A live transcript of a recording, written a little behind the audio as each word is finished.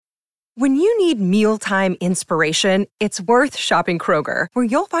When you need mealtime inspiration, it's worth shopping Kroger, where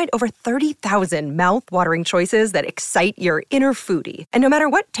you'll find over 30,000 mouth-watering choices that excite your inner foodie. And no matter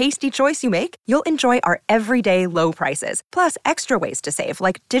what tasty choice you make, you'll enjoy our everyday low prices, plus extra ways to save,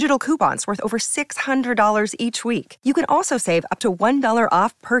 like digital coupons worth over $600 each week. You can also save up to $1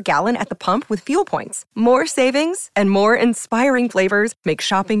 off per gallon at the pump with fuel points. More savings and more inspiring flavors make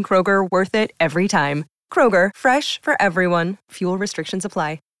shopping Kroger worth it every time. Kroger, fresh for everyone. Fuel restrictions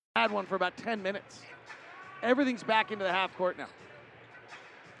apply. Had one for about 10 minutes. Everything's back into the half court now.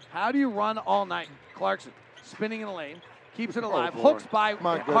 How do you run all night? Clarkson spinning in the lane, keeps it alive, hooks by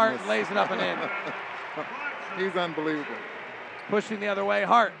Hart, and lays it up and in. He's unbelievable. Pushing the other way,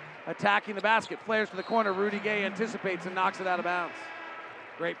 Hart attacking the basket, flares to the corner. Rudy Gay anticipates and knocks it out of bounds.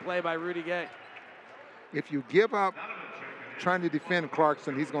 Great play by Rudy Gay. If you give up trying to defend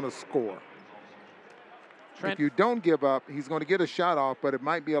Clarkson, he's going to score. If you don't give up, he's going to get a shot off, but it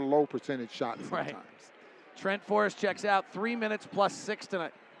might be a low percentage shot sometimes. Right. Trent Forrest checks out. 3 minutes plus 6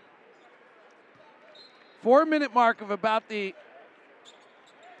 tonight. 4-minute mark of about the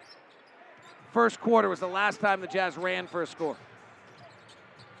first quarter was the last time the Jazz ran for a score.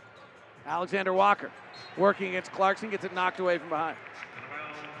 Alexander Walker working against Clarkson, gets it knocked away from behind.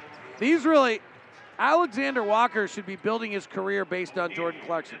 Alexander Walker should be building his career based on Jordan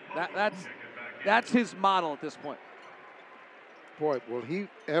Clarkson. That's his model at this point. Boy, will he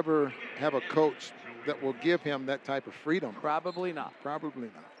ever have a coach that will give him that type of freedom? Probably not. Probably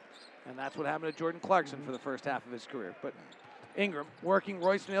not. And that's what happened to Jordan Clarkson for the first half of his career. But Ingram working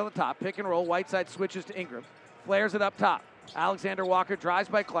Royce Neal at the top. Pick and roll. Whiteside switches to Ingram. Flares it up top. Alexander Walker drives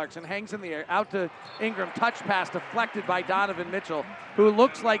by Clarkson. Hangs in the air. Out to Ingram. Touch pass deflected by Donovan Mitchell, who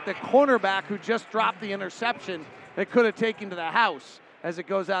looks like the cornerback who just dropped the interception that could have taken to the house as it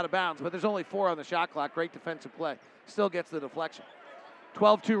goes out of bounds. But there's only 4 on the shot clock. Great defensive play. Still gets the deflection.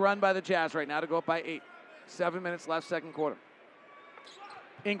 12-2 run by the Jazz right now to go up by 8. 7 minutes left, second quarter.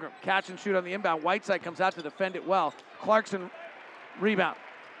 Ingram, catch and shoot on the inbound. Whiteside comes out to defend it well. Clarkson, rebound,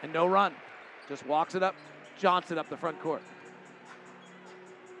 and no run. Just walks it up. Johnson up the front court.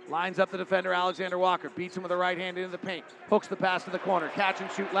 Lines up the defender, Alexander Walker. Beats him with the right hand into the paint. Hooks the pass to the corner. Catch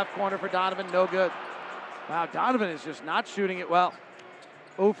and shoot left corner for Donovan. No good. Wow, Donovan is just not shooting it well.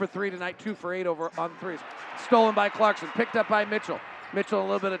 0 for 3 tonight, 2 for 8 over on threes. Stolen by Clarkson, picked up by Mitchell. Mitchell in a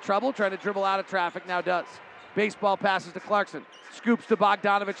little bit of trouble, trying to dribble out of traffic, now does. Baseball passes to Clarkson. Scoops to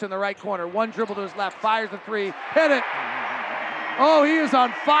Bogdanovich in the right corner. One dribble to his left, fires the 3, hit it. Oh, he is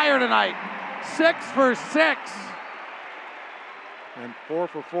on fire tonight. 6 for 6. And 4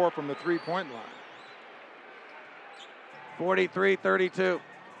 for 4 from the three-point line. 43-32.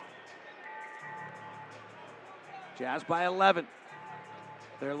 Jazz by 11.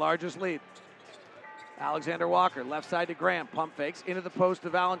 Their largest lead. Alexander Walker, left side to Graham. Pump fakes into the post to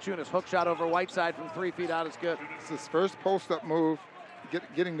Valanciunas. Hook shot over Whiteside from 3 feet out is good. It's his first post-up move,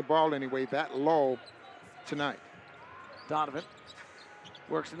 getting the ball anyway that low tonight. Donovan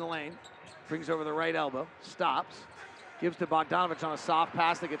works in the lane, brings over the right elbow, stops, gives to Bogdanovich on a soft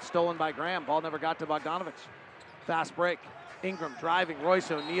pass that gets stolen by Graham. Ball never got to Bogdanovich. Fast break. Ingram driving. Royce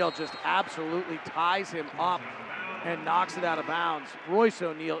O'Neal just absolutely ties him up and knocks it out of bounds. Royce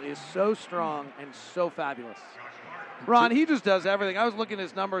O'Neal is so strong and so fabulous. Ron, he just does everything. I was looking at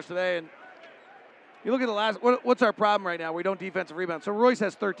his numbers today, and you look at the last, what's our problem right now? We don't defensive rebound. So Royce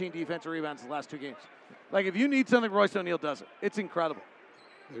has 13 defensive rebounds in the last 2 games. Like, if you need something, Royce O'Neal does it. It's incredible.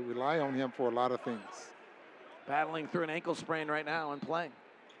 They rely on him for a lot of things. Battling through an ankle sprain right now and playing.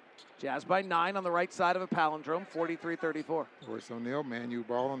 Jazz by 9 on the right side of a palindrome, 43-34. Royce O'Neal, man-u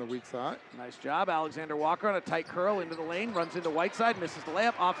ball on the weak side. Nice job. Alexander Walker on a tight curl into the lane, runs into Whiteside, misses the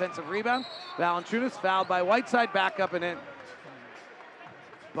layup, offensive rebound. Valanciunas fouled by Whiteside, back up and in.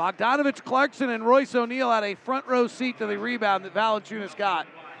 Bogdanovich, Clarkson, and Royce O'Neal had a front row seat to the rebound that Valanciunas got.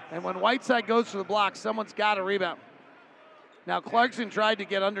 And when Whiteside goes for the block, someone's got a rebound. Now Clarkson tried to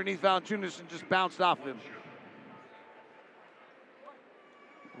get underneath Valanciunas and just bounced off of him.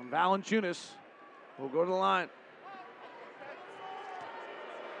 And Valanciunas will go to the line.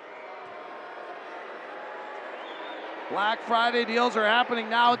 Black Friday deals are happening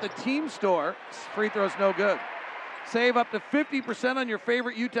now at the team store. Free throws no good. Save up to 50% on your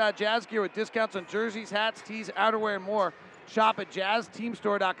favorite Utah Jazz gear with discounts on jerseys, hats, tees, outerwear, and more. Shop at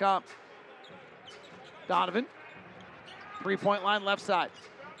jazzteamstore.com. Donovan, three-point line, left side.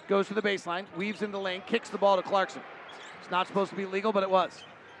 Goes to the baseline, weaves in the lane, kicks the ball to Clarkson. It's not supposed to be legal, but it was.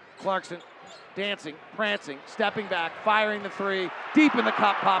 Clarkson dancing, prancing, stepping back, firing the 3. Deep in the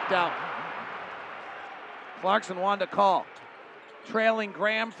cup, popped out. Clarkson wanted to call. Trailing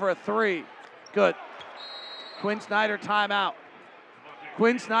Graham for a 3. Good. Quinn Snyder timeout.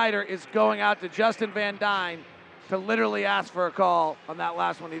 Quinn Snyder is going out to Justin Van Dyne to literally ask for a call on that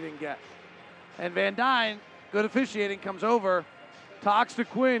last one he didn't get. And Van Dyne, good officiating, comes over, talks to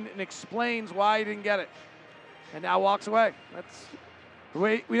Quinn, and explains why he didn't get it. And now walks away. That's the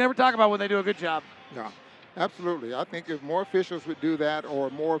way we never talk about when they do a good job. No, absolutely. I think if more officials would do that, or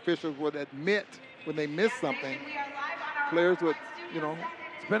more officials would admit when they miss something, players would,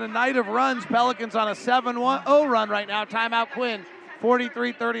 It's been a night of runs. Pelicans on a 7-0 run right now. Timeout Quinn,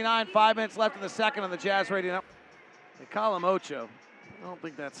 43-39, 5 minutes left in the second on the Jazz Radio Network. They call him Ocho. I don't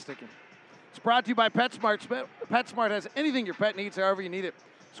think that's sticking. It's brought to you by PetSmart. PetSmart has anything your pet needs, however you need it.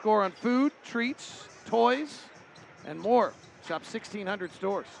 Score on food, treats, toys, and more. Shop 1,600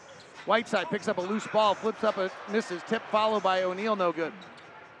 stores. Whiteside picks up a loose ball, flips up, misses. Tip followed by O'Neal, no good.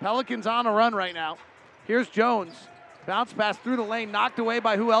 Pelicans on a run right now. Here's Jones. Bounce pass through the lane, knocked away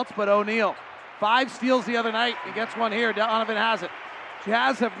by who else but O'Neal. 5 steals the other night. He gets one here. Donovan has it.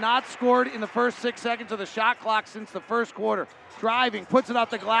 Jazz have not scored in the first 6 seconds of the shot clock since the first quarter. Driving, puts it off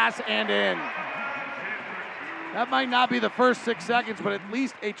the glass and in. That might not be the first 6 seconds, but at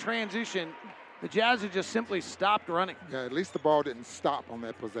least a transition. The Jazz have just simply stopped running. Yeah, at least the ball didn't stop on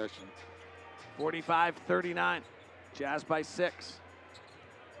that possession. 45-39. Jazz by 6.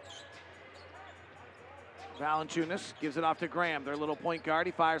 Valanciunas gives it off to Graham, their little point guard.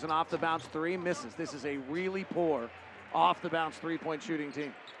 He fires an off-the-bounce 3, misses. This is a really poor off-the-bounce three-point shooting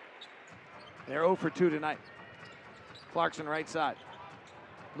team. They're 0 for 2 tonight. Clarkson right side.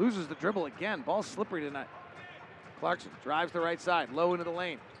 Loses the dribble again. Ball's slippery tonight. Clarkson drives the right side, low into the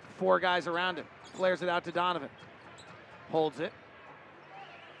lane. 4 guys around him. Flares it out to Donovan. Holds it.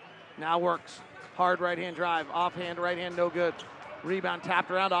 Now works. Hard right-hand drive. Offhand right hand, no good. Rebound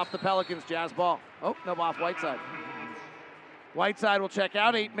tapped around off the Pelicans. Jazz ball. Oh, no, off Whiteside. Whiteside will check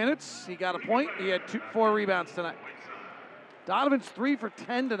out. 8 minutes. He got a point. He had 4 rebounds tonight. Donovan's 3 for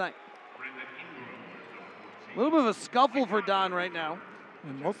 10 tonight. A little bit of a scuffle for Don right now.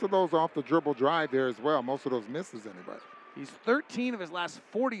 And most of those off the dribble drive there as well. Most of those misses anyway. He's 13 of his last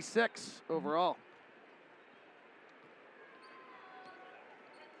 46 overall.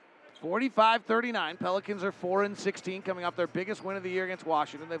 45-39. Pelicans are 4-16, coming off their biggest win of the year against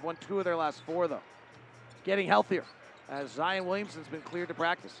Washington. They've won 2 of their last 4, though. Getting healthier as Zion Williamson's been cleared to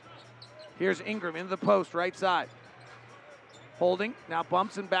practice. Here's Ingram into the post, right side. Holding, now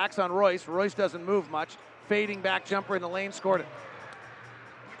bumps and backs on Royce. Royce doesn't move much. Fading back jumper in the lane, scored it.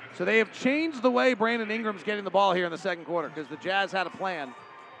 So they have changed the way Brandon Ingram's getting the ball here in the second quarter, because the Jazz had a plan,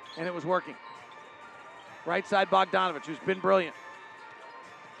 and it was working. Right side, Bogdanovich, who's been brilliant.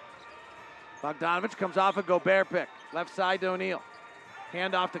 Bogdanovich comes off a Gobert pick. Left side to O'Neal.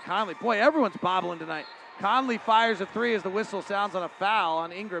 Hand off to Conley. Boy, everyone's bobbling tonight. Conley fires a 3 as the whistle sounds on a foul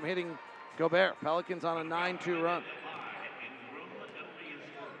on Ingram hitting Gobert. Pelicans on a 9-2 run.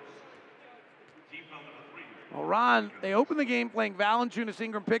 Well, Ron, they opened the game playing Valanciunas,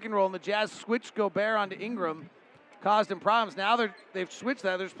 Ingram pick and roll, and the Jazz switched Gobert onto Ingram, caused him problems. Now they've switched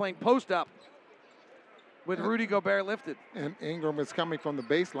that. They're just playing post up with Rudy Gobert lifted. And Ingram is coming from the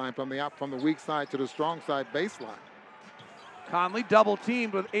baseline, from the weak side to the strong side baseline. Conley double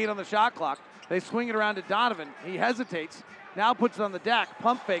teamed with 8 on the shot clock. They swing it around to Donovan. He hesitates, now puts it on the deck,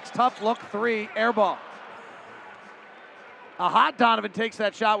 pump fakes, tough look, 3, air ball. A hot Donovan takes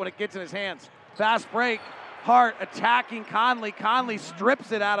that shot when it gets in his hands. Fast break, Hart attacking Conley. Conley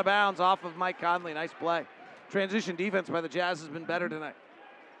strips it out of bounds off of Mike Conley. Nice play. Transition defense by the Jazz has been better tonight.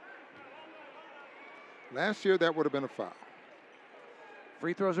 Last year, that would have been a foul.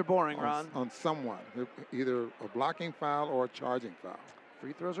 Free throws are boring, Ron. On someone, either a blocking foul or a charging foul.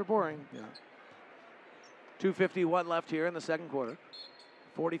 Free throws are boring. Yeah. 2:51 left here in the second quarter.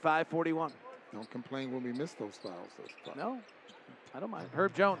 45-41. Don't complain when we miss those fouls. No, I don't mind.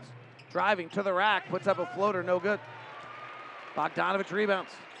 Herb Jones driving to the rack, puts up a floater, no good. Bogdanovich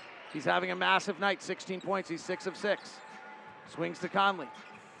rebounds. He's having a massive night, 16 points. He's 6 of 6. Swings to Conley.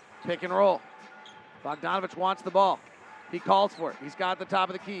 Pick and roll. Bogdanovich wants the ball. He calls for it. He's got the top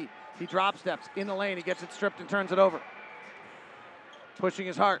of the key. He drop steps in the lane. He gets it stripped and turns it over. Pushing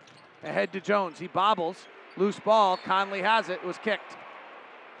his heart. Ahead to Jones. He bobbles. Loose ball. Conley has it. It was kicked.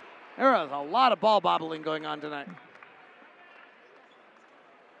 There was a lot of ball bobbling going on tonight.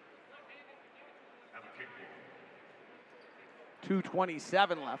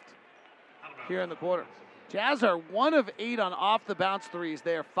 .227 left here in the quarter. Jazz are 1 of 8 on off-the-bounce threes.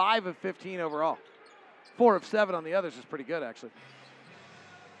 They are 5 of 15 overall. 4 of 7 on the others is pretty good, actually.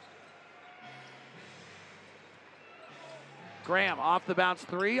 Graham, off-the-bounce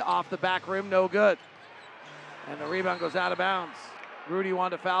 3, off the back rim, no good. And the rebound goes out of bounds. Rudy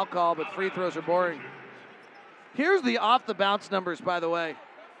wanted a foul call, but free throws are boring. Here's the off the bounce numbers, by the way.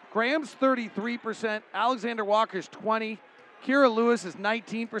 Graham's 33%, Alexander Walker's 20%, Kira Lewis is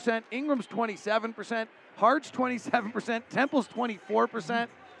 19%, Ingram's 27%, Hart's 27%, Temple's 24%.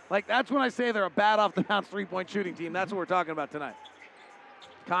 Like, that's when I say they're a bad off the bounce three-point shooting team. That's what we're talking about tonight.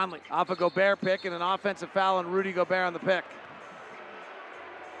 Conley off a Gobert pick and an offensive foul on Rudy Gobert on the pick.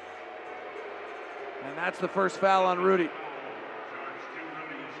 And that's the first foul on Rudy.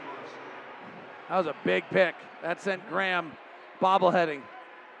 That was a big pick. That sent Graham bobbleheading.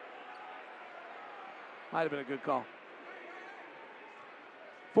 Might have been a good call.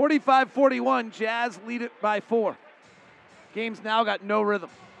 45-41, Jazz lead it by 4. Game's now got no rhythm.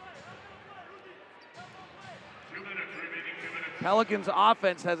 Pelicans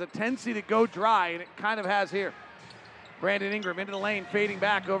offense has a tendency to go dry, and it kind of has here. Brandon Ingram into the lane, fading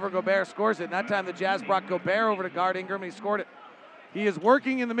back over Gobert, scores it. And that time the Jazz brought Gobert over to guard Ingram, and he scored it. He is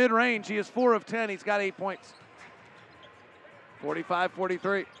working in the mid-range. He is 4 of 10. He's got 8 points.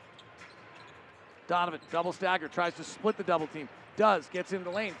 45-43. Donovan, double stagger, tries to split the double team. Does, gets in the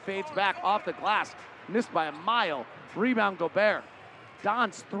lane, fades back off the glass. Missed by a mile. Rebound Gobert.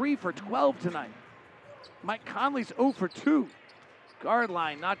 Don's 3 for 12 tonight. Mike Conley's 0 for 2. Guard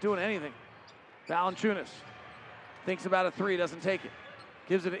line, not doing anything. Valanciunas thinks about a 3, doesn't take it.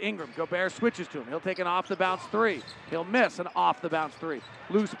 Gives it to Ingram. Gobert switches to him. He'll take an off-the-bounce 3. He'll miss an off-the-bounce 3.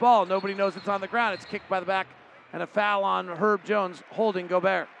 Loose ball. Nobody knows it's on the ground. It's kicked by the back, and a foul on Herb Jones holding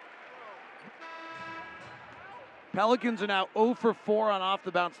Gobert. Pelicans are now 0 for 4 on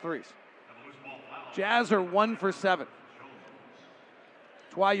off-the-bounce 3s. Jazz are 1 for 7.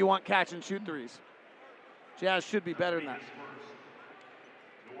 That's why you want catch-and-shoot 3s. Jazz should be better than that.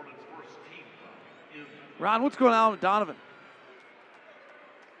 Ron, what's going on with Donovan?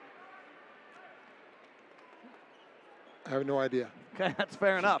 I have no idea. Okay, that's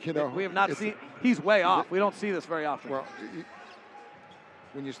fair enough. You know, we have not seen. He's way off. We don't see this very often. Well,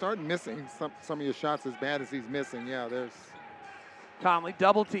 when you start missing some of your shots as bad as he's missing, yeah, there's. Conley,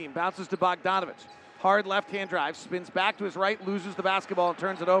 double team, bounces to Bogdanovich. Hard left-hand drive, spins back to his right, loses the basketball and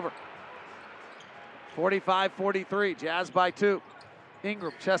turns it over. 45-43, Jazz by 2.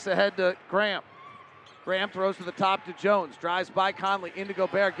 Ingram chests ahead to Graham. Graham throws to the top to Jones, drives by Conley, into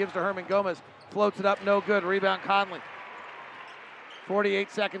Gobert, gives to Herman Gomez, floats it up, no good, rebound Conley.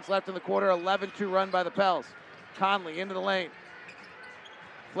 48 seconds left in the quarter, 11-2 run by the Pels. Conley into the lane.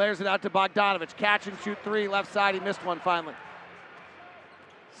 Flares it out to Bogdanovich, catch and shoot 3, left side, he missed one finally.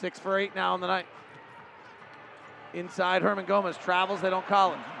 6 for 8 now in the night. Inside, Herman Gomez travels, they don't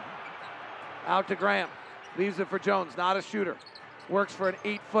call it. Out to Graham, leaves it for Jones, not a shooter. Works for an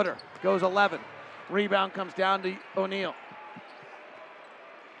 8-footer, goes 11. Rebound comes down to O'Neal.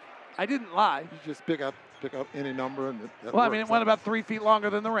 I didn't lie. You just pick up any number. And well, I mean, it went about 3 feet longer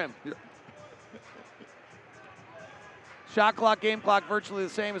than the rim. Yeah. Shot clock, game clock, virtually the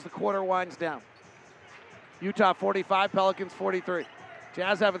same as the quarter winds down. Utah 45, Pelicans 43.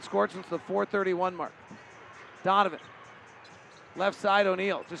 Jazz haven't scored since the 4:31 mark. Donovan, left side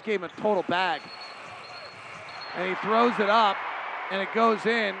O'Neal, just gave him a total bag. And he throws it up, and it goes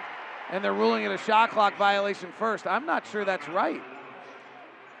in, and they're ruling it a shot clock violation first. I'm not sure that's right.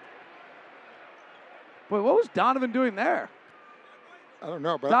 Boy, what was Donovan doing there? I don't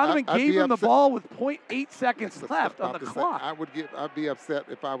know, but Donovan gave him the ball with 0.8 seconds left on the clock. I'd be upset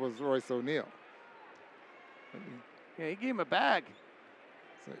if I was Royce O'Neal. Yeah, he gave him a bag.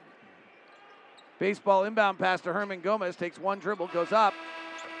 Baseball inbound pass to Herman Gomez, takes one dribble, goes up,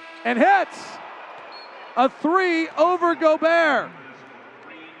 and hits! A 3 over Gobert.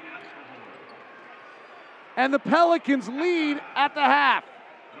 And the Pelicans lead at the half.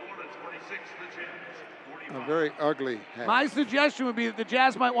 A very ugly half. My suggestion would be that the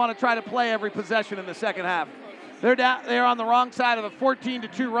Jazz might want to try to play every possession in the second half. They're on the wrong side of a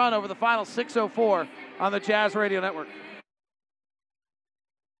 14-2 run over the final 6:04 on the Jazz Radio Network.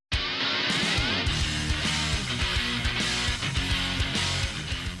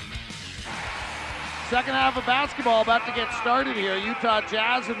 Second half of basketball about to get started here. Utah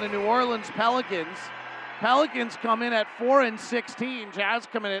Jazz and the New Orleans Pelicans. Pelicans come in at 4-16. Jazz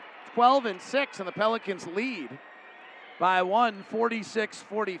come in at 12-6, and the Pelicans lead by 1,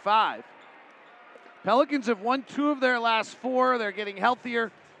 46-45. Pelicans have won 2 of their last 4. They're getting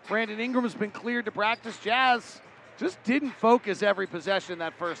healthier. Brandon Ingram has been cleared to practice. Jazz just didn't focus every possession in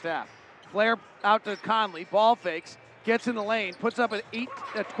that first half. Flare out to Conley, ball fakes, gets in the lane, puts up a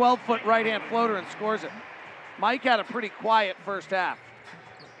 12-foot right-hand floater and scores it. Mike had a pretty quiet first half.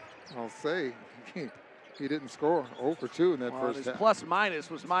 I'll say, he didn't score 0 for 2 in that first his half. plus-minus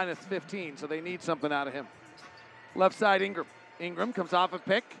was -15, so they need something out of him. Left side Ingram. Ingram comes off a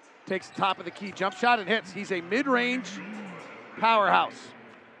pick, Takes the top of the key jump shot and hits. He's a mid-range powerhouse.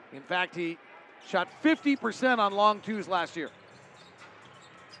 In fact, he shot 50% on long twos last year.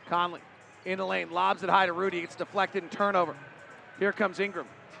 Conley in the lane, lobs it high to Rudy. It's deflected and turnover. Here comes Ingram.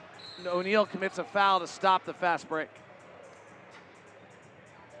 O'Neal commits a foul to stop the fast break.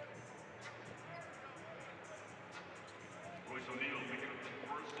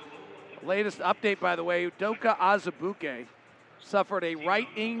 Latest update, by the way, Udoka Azubuike suffered a right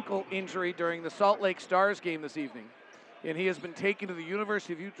ankle injury during the Salt Lake Stars game this evening, and he has been taken to the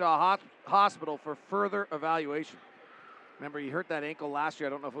University of Utah Hospital for further evaluation. Remember, he hurt that ankle last year. I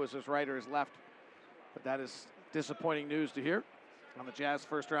don't know if it was his right or his left, but that is disappointing news to hear on the Jazz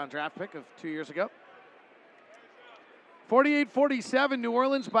first-round draft pick of 2 years ago. 48-47, New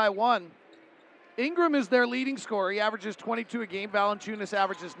Orleans by 1. Ingram is their leading scorer. He averages 22 a game. Valanciunas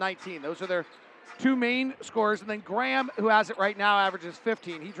averages 19. Those are their two main scorers. And then Graham, who has it right now, averages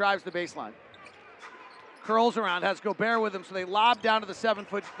 15. He drives the baseline. Curls around, has Gobert with him, so they lob down to the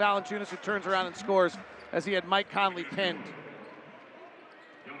 7-foot Valanciunas, who turns around and scores as he had Mike Conley pinned.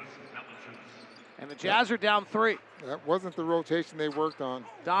 And the Jazz are down 3. That wasn't the rotation they worked on.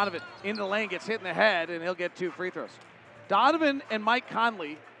 Donovan in the lane, gets hit in the head, and he'll get 2 free throws. Donovan and Mike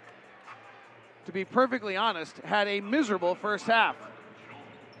Conley, to be perfectly honest, had a miserable first half.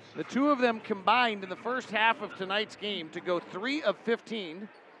 The two of them combined in the first half of tonight's game to go 3 of 15.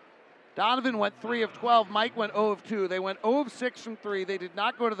 Donovan went 3 of 12. Mike went 0 of 2. They went 0 of 6 from 3. They did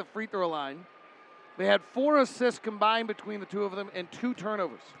not go to the free throw line. They had 4 assists combined between the two of them and 2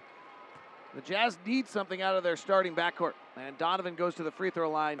 turnovers. The Jazz need something out of their starting backcourt, and Donovan goes to the free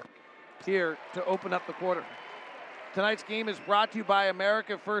throw line here to open up the quarter. Tonight's game is brought to you by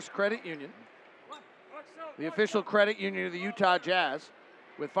America First Credit Union, the official credit union of the Utah Jazz,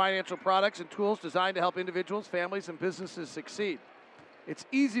 with financial products and tools designed to help individuals, families, and businesses succeed. It's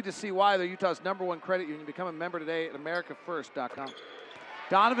easy to see why they're Utah's #1 credit union. Become a member today at americafirst.com.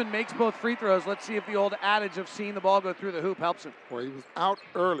 Donovan makes both free throws. Let's see if the old adage of seeing the ball go through the hoop helps him. Well, he was out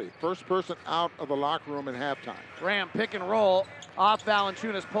early. First person out of the locker room at halftime. Graham pick and roll off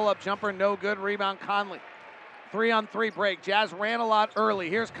Valanciunas. Pull-up jumper, no good. Rebound Conley. 3-on-3 break. Jazz ran a lot early.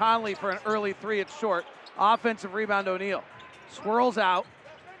 Here's Conley for an early 3. It's short. Offensive rebound, O'Neal. Swirls out.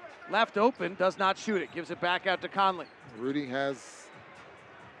 Left open. Does not shoot it. Gives it back out to Conley. Rudy has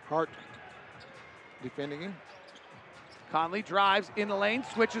Hart defending him. Conley drives in the lane,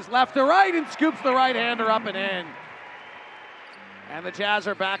 switches left to right, and scoops the right-hander up and in. And the Jazz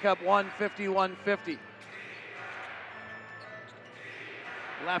are back up 151-50.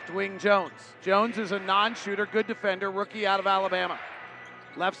 Left wing Jones. Jones is a non-shooter, good defender, rookie out of Alabama.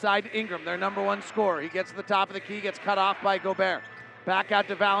 Left side Ingram, their #1 scorer. He gets to the top of the key, gets cut off by Gobert. Back out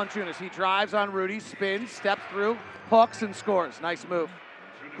to Valanciunas. He drives on Rudy, spins, steps through, hooks, and scores. Nice move.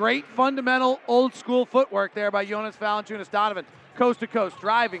 Great fundamental old school footwork there by Jonas Valanciunas. Donovan, coast to coast,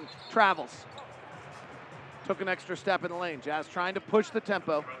 driving, travels. Took an extra step in the lane. Jazz trying to push the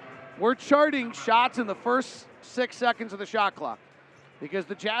tempo. We're charting shots in the first 6 seconds of the shot clock because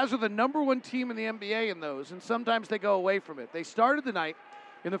the Jazz are the #1 team in the NBA in those, and sometimes they go away from it. They started the night.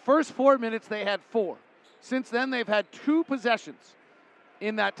 In the first 4 minutes, they had 4. Since then, they've had 2 possessions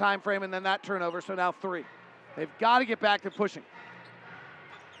in that time frame, and then that turnover, so now 3. They've got to get back to pushing.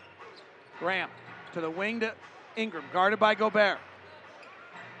 Graham to the wing to Ingram, guarded by Gobert.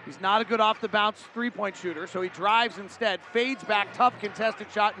 He's not a good off-the-bounce three-point shooter, so he drives instead, fades back, tough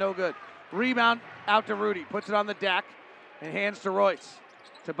contested shot, no good. Rebound out to Rudy, puts it on the deck, and hands to Royce.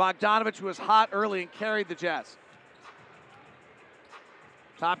 To Bogdanovich, who was hot early and carried the Jazz.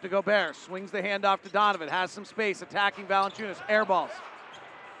 Top to Gobert, swings the handoff to Donovan, has some space, attacking Valanciunas, air balls.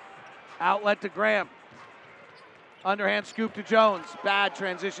 Outlet to Graham. Underhand scoop to Jones. Bad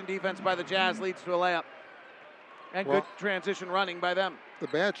transition defense by the Jazz leads to a layup. And good transition running by them. The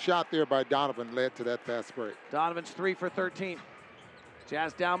bad shot there by Donovan led to that fast break. Donovan's 3 for 13.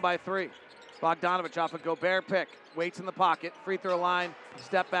 Jazz down by 3. Bogdanovich off a Gobert pick. Waits in the pocket. Free throw line.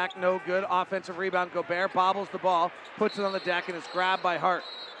 Step back, no good. Offensive rebound. Gobert bobbles the ball. Puts it on the deck and is grabbed by Hart.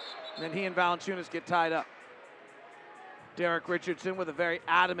 And then he and Valanciunas get tied up. Derek Richardson with a very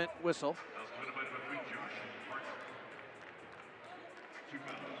adamant whistle.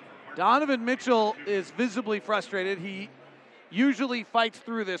 Donovan Mitchell is visibly frustrated. He usually fights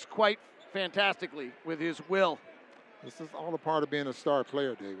through this quite fantastically with his will. This is all a part of being a star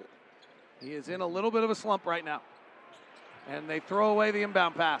player, David. He is in a little bit of a slump right now. And they throw away the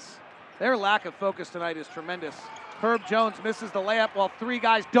inbound pass. Their lack of focus tonight is tremendous. Herb Jones misses the layup while 3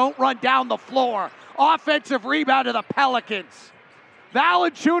 guys don't run down the floor. Offensive rebound to the Pelicans.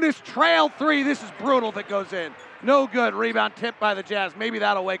 Valanciunas trail three. This is brutal that goes in. No good. Rebound tipped by the Jazz. Maybe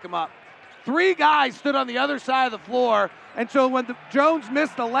that'll wake them up. Three guys stood on the other side of the floor, and so when Jones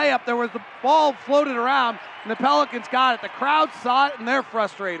missed the layup, there was the ball floated around, and the Pelicans got it. The crowd saw it, and they're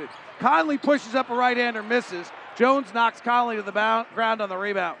frustrated. Conley pushes up a right-hander, misses. Jones knocks Conley to the ground on the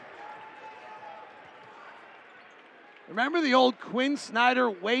rebound. Remember the old Quinn Snyder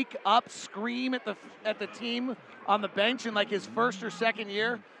wake up scream at the team on the bench in like his first or second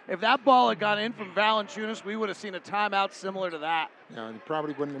year? If that ball had gone in from Valanciunas, we would have seen a timeout similar to that. Yeah, and he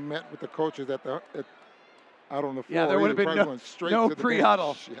probably wouldn't have met with the coaches out on the floor. Yeah, there would have been no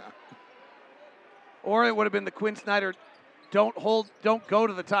pre-huddle. Yeah. Or it would have been the Quinn Snyder don't go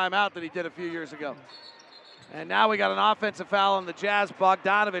to the timeout that he did a few years ago. And now we got an offensive foul on the Jazz.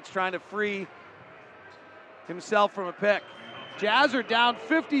 Bogdanovich trying to free himself from a pick. Jazz are down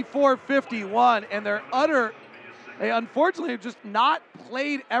 54-51, and they unfortunately have just not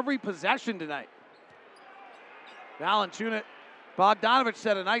played every possession tonight. Bogdanovich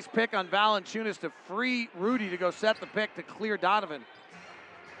set a nice pick on Valanciunas to free Rudy to go set the pick to clear Donovan.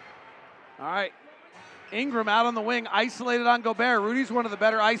 All right. Ingram out on the wing, isolated on Gobert. Rudy's one of the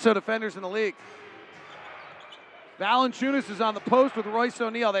better ISO defenders in the league. Valanciunas is on the post with Royce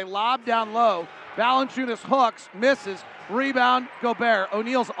O'Neal. They lob down low. Valanciunas hooks, misses. Rebound, Gobert.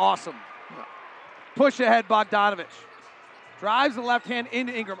 O'Neal's awesome. Push ahead, Bogdanovich. Drives the left hand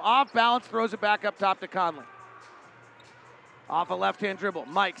into Ingram. Off balance, throws it back up top to Conley. Off a left-hand dribble.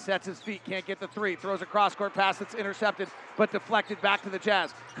 Mike sets his feet, can't get the three. Throws a cross-court pass that's intercepted, but deflected back to the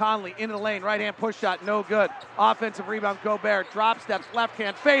Jazz. Conley into the lane, right-hand push shot, no good. Offensive rebound, Gobert. Drop steps,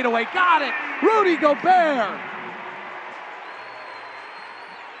 left-hand fade away. Got it! Rudy Gobert!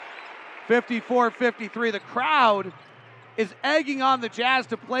 54-53. The crowd is egging on the Jazz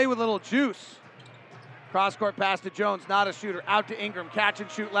to play with a little juice. Cross-court pass to Jones, not a shooter. Out to Ingram, catch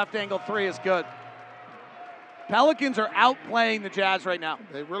and shoot, left angle three is good. Pelicans are outplaying the Jazz right now.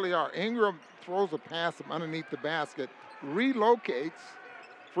 They really are. Ingram throws a pass from underneath the basket, relocates,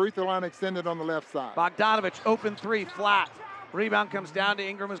 free throw line extended on the left side. Bogdanovich, open three, flat. Rebound comes down to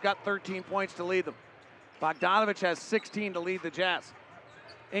Ingram, who's got 13 points to lead them. Bogdanovich has 16 to lead the Jazz.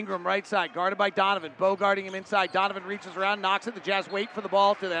 Ingram right side, guarded by Donovan. Bogarting him inside. Donovan reaches around, knocks it. The Jazz wait for the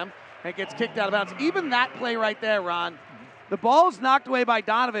ball to them, and it gets kicked out of bounds. Even that play right there, Ron, the ball is knocked away by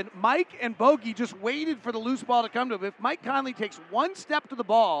Donovan. Mike and Bogey just waited for the loose ball to come to him. If Mike Conley takes one step to the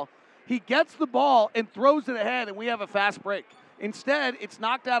ball, he gets the ball and throws it ahead, and we have a fast break. Instead, it's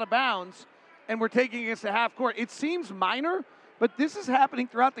knocked out of bounds, and we're taking against the half court. It seems minor, but this is happening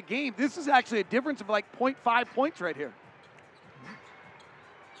throughout the game. This is actually a difference of like 0.5 points right here.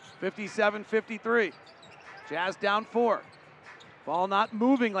 57-53. Jazz down 4. Ball not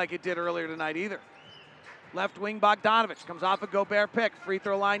moving like it did earlier tonight either. Left wing Bogdanovich comes off a Gobert pick. Free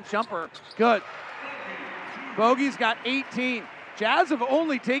throw line jumper. Good. Bogey's got 18. Jazz have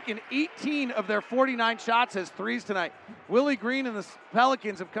only taken 18 of their 49 shots as threes tonight. Willie Green and the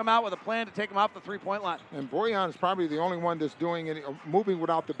Pelicans have come out with a plan to take them off the three-point line. And Bojan is probably the only one that's doing any moving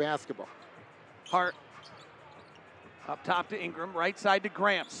without the basketball. Hart. Up top to Ingram, right side to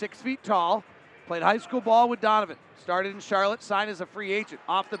Graham, 6 feet tall. Played high school ball with Donovan. Started in Charlotte, signed as a free agent.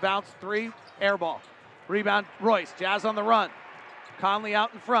 Off the bounce, three, air ball. Rebound, Royce. Jazz on the run. Conley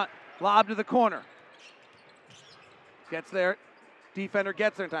out in front. Lob to the corner. Gets there. Defender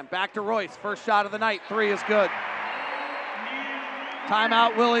gets there in time. Back to Royce. First shot of the night. Three is good.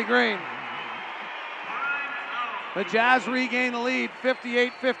 Timeout, Willie Green. The Jazz regain the lead,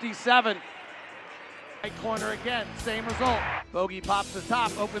 58-57. Right corner again, same result. Bogey pops the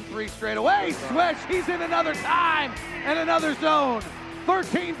top, open three straight away. Swish, he's in another time and another zone.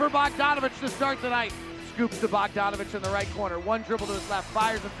 13 for Bogdanovich to start tonight. Scoops to Bogdanovich in the right corner. One dribble to his left,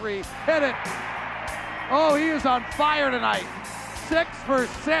 fires a three, hit it. Oh, he is on fire tonight. 6 for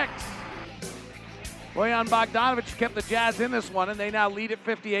 6. Bojan Bogdanovich kept the Jazz in this one, and they now lead at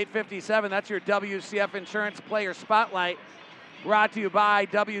 58-57. That's your WCF Insurance Player Spotlight. Brought to you by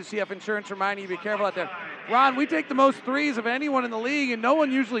WCF Insurance, reminding you to be careful out there. Ron, we take the most threes of anyone in the league, and no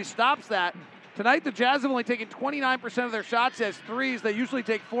one usually stops that. Tonight, the Jazz have only taken 29% of their shots as threes. They usually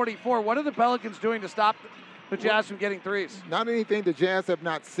take 44. What are the Pelicans doing to stop the Jazz from getting threes? Not anything the Jazz have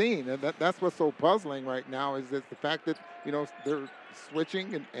not seen, and that's what's so puzzling right now is that the fact that, you know, they're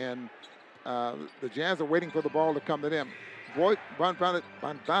switching and the Jazz are waiting for the ball to come to them. Bojan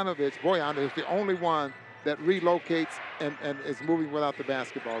is the only one that relocates and is moving without the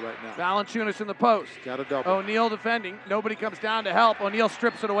basketball right now. Valanciunas in the post. Got a double. O'Neal defending. Nobody comes down to help. O'Neal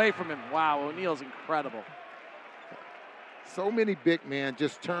strips it away from him. Wow, O'Neal's incredible. So many big men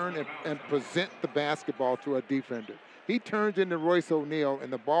just turn and present the basketball to a defender. he turns into Royce O'Neal,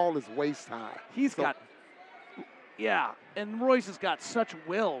 and the ball is waist high. And Royce has got such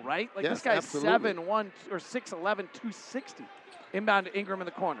will, right? Like, yes, this guy's absolutely. 7'1" or 6'11", 260. Inbound to Ingram in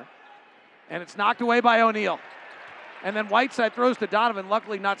the corner. And it's knocked away by O'Neal. And then Whiteside throws to Donovan,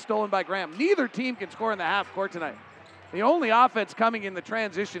 luckily not stolen by Graham. Neither team can score in the half court tonight. The only offense coming in the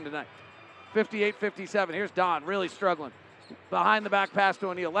transition tonight. 58-57. Here's Don, really struggling. Behind the back pass to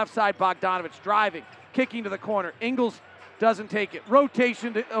O'Neal. Left side, Bogdanovich driving, kicking to the corner. Ingles doesn't take it.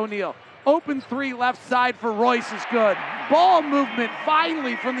 Rotation to O'Neal. Open three left side for Royce is good. Ball movement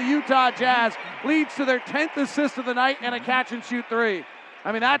finally from the Utah Jazz leads to their 10th assist of the night and a catch and shoot three.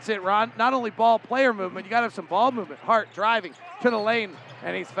 I mean, that's it, Ron. Not only ball player movement, you got to have some ball movement. Hart driving to the lane,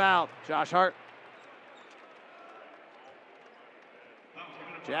 and he's fouled. Josh Hart.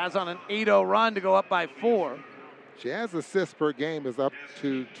 Jazz on an 8-0 run to go up by 4. Jazz assists per game is up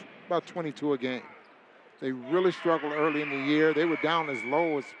to about 22 a game. They really struggled early in the year. They were down as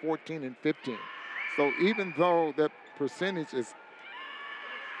low as 14 and 15. So even though that percentage is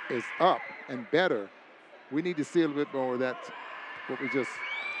up and better, we need to see a little bit more of that. What we just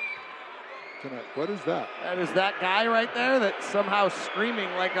tonight. What is that? That is that guy right there that's somehow screaming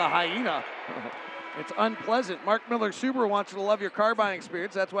like a hyena. It's unpleasant. Mark Miller Subaru wants you to love your car buying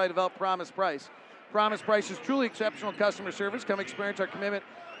experience. That's why I developed Promise Price. Promise Price is truly exceptional customer service. Come experience our commitment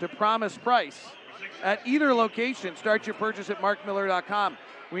to Promise Price. At either location, start your purchase at markmiller.com.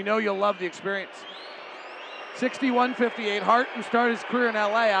 We know you'll love the experience. 61-58. Hart, who started his career in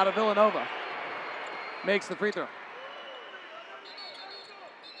LA out of Villanova, makes the free throw.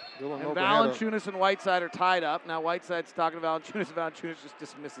 And Valanciunas and Whiteside are tied up. Now Whiteside's talking to Valanciunas. Valanciunas just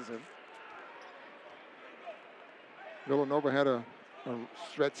dismisses him. Villanova had a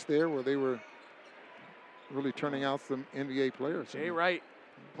stretch there where they were really turning out some NBA players. Jay Wright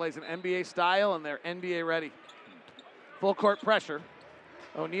plays an NBA style, and they're NBA ready. Full court pressure.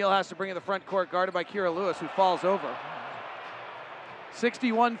 O'Neal has to bring in the front court, guarded by Kira Lewis, who falls over.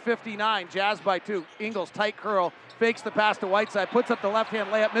 61-59, Jazz by 2. Ingles, tight curl, fakes the pass to Whiteside, puts up the left-hand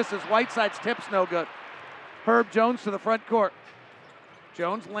layup, misses. Whiteside's tip's no good. Herb Jones to the front court.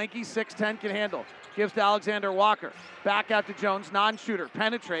 Jones, lanky, 6'10", can handle. Gives to Alexander Walker. Back out to Jones, non-shooter,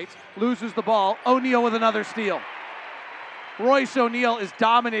 penetrates, loses the ball. O'Neal with another steal. Royce O'Neal is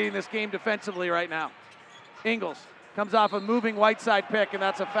dominating this game defensively right now. Ingles comes off a moving Whiteside pick, and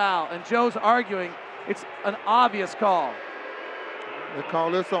that's a foul. And Joe's arguing it's an obvious call. They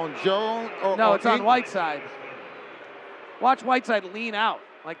call this on Joe? No, it's on Whiteside. Watch Whiteside lean out.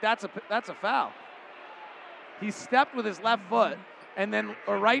 Like, that's a foul. He stepped with his left foot, and then,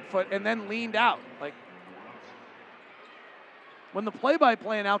 or right foot, and then leaned out. Like, when the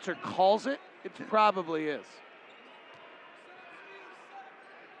play-by-play announcer calls it, it probably is.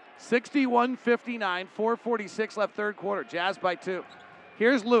 61-59, 4:46 left third quarter. Jazz by 2.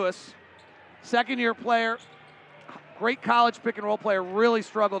 Here's Lewis, second-year player, great college pick-and-roll player, really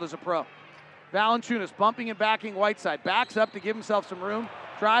struggled as a pro. Valanciunas bumping and backing Whiteside. Backs up to give himself some room,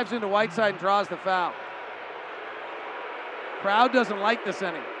 drives into Whiteside and draws the foul. Crowd doesn't like this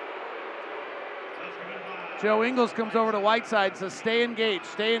any. Joe Ingles comes over to Whiteside and says, stay engaged,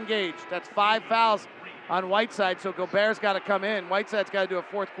 stay engaged. That's 5 fouls on Whiteside, so Gobert's got to come in. Whiteside's got to do a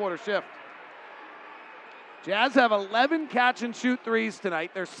fourth quarter shift. Jazz have 11 catch and shoot threes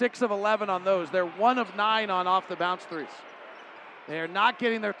tonight. They're 6 of 11 on those. They're 1 of 9 on off the bounce threes. They are not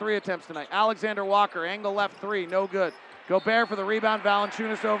getting their 3 attempts tonight. Alexander Walker, angle left 3, no good. Gobert for the rebound,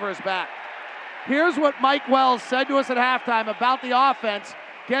 Valanciunas over his back. Here's what Mike Wells said to us at halftime about the offense,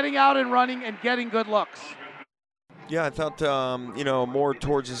 getting out and running and getting good looks. Yeah, I thought, more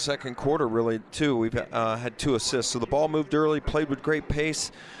towards the second quarter, really, too. We've had 2 assists. So the ball moved early, played with great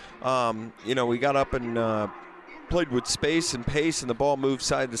pace. We got up and played with space and pace, and the ball moved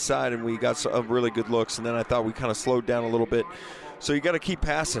side to side, and we got some really good looks. And then I thought we kind of slowed down a little bit. So you got to keep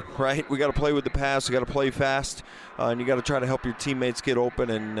passing, right? We got to play with the pass. We got to play fast, and you got to try to help your teammates get open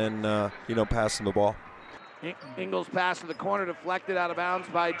and pass them the ball. Ingles pass to the corner, deflected out of bounds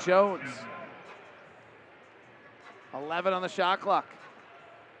by Jones. 11 on the shot clock.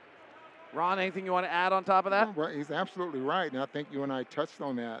 Ron, anything you want to add on top of that? No, he's absolutely right, and I think you and I touched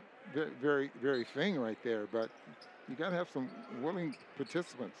on that very, very thing right there. But you got to have some willing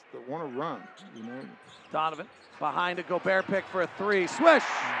participants that want to run, Donovan behind a Gobert pick for a 3. Swish!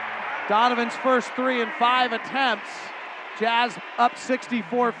 Donovan's first 3 in 5 attempts. Jazz up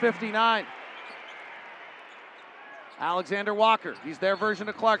 64-59. Alexander Walker, he's their version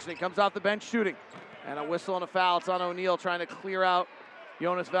of Clarkson. He comes off the bench shooting. And a whistle and a foul. It's on O'Neal trying to clear out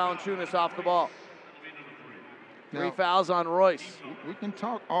Jonas Valanciunas off the ball. 3 fouls on Royce. We can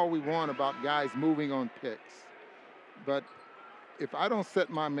talk all we want about guys moving on picks. But if I don't set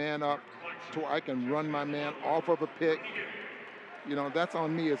my man up to where I can run my man off of a pick, that's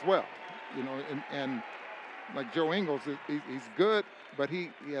on me as well. And like Joe Ingles, he's good, but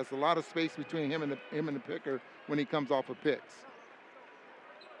he has a lot of space between him and the picker when he comes off of picks.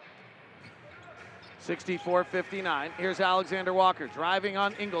 64-59. Here's Alexander Walker driving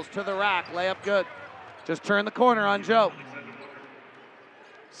on Ingles to the rack. Layup good. Just turn the corner on Joe.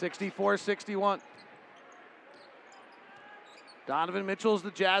 64-61. Donovan Mitchell is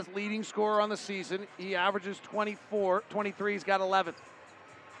the Jazz leading scorer on the season. He averages 23. He's got 11.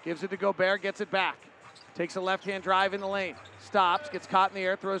 Gives it to Gobert, gets it back. Takes a left-hand drive in the lane. Stops, gets caught in the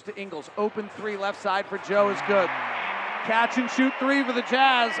air, throws to Ingles. Open three left side for Joe is good. Catch and shoot three for the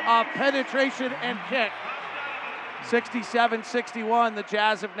Jazz off penetration and kick. 67-61. The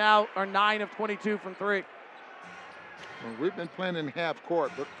Jazz are 9 of 22 from three. Well, we've been playing in half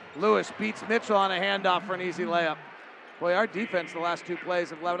court, but Lewis beats Mitchell on a handoff for an easy layup. Boy, our defense the last two plays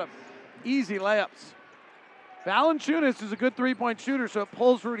have leveled up. Easy layups. Valanciunas is a good three-point shooter, so it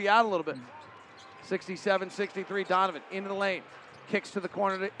pulls Rudy out a little bit. 67-63, Donovan into the lane. Kicks to the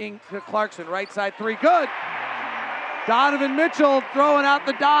corner to Clarkson. Right side three, good. Donovan Mitchell throwing out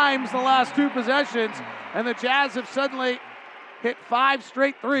the dimes the last two possessions, and the Jazz have suddenly hit 5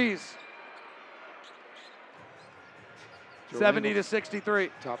 straight threes. 70-63.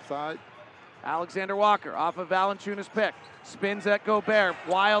 Top side. Alexander Walker off of Valanciunas' pick. Spins at Gobert.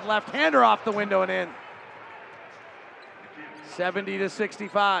 Wild left-hander off the window and in.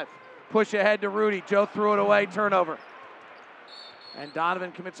 70-65. Push ahead to Rudy. Joe threw it away. Turnover. And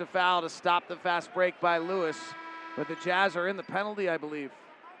Donovan commits a foul to stop the fast break by Lewis. But the Jazz are in the penalty, I believe.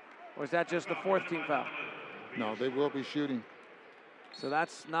 Or is that just the 4th team foul? No, they will be shooting. So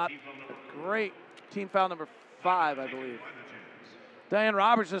that's not a great team foul number 5, I believe. Diane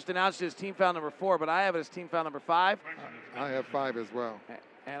Roberts just announced his team foul number 4, but I have it as team foul number 5. I have 5 as well.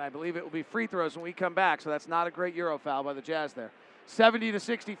 And I believe it will be free throws when we come back, so that's not a great Euro foul by the Jazz there.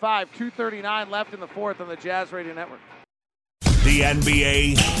 70-65, 2:39 left in the 4th on the Jazz Radio Network. The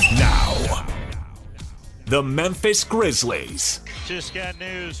NBA now. The Memphis Grizzlies. Just got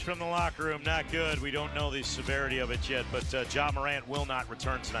news from the locker room. Not good. We don't know the severity of it yet, but Ja Morant will not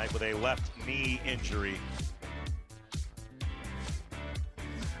return tonight with a left knee injury.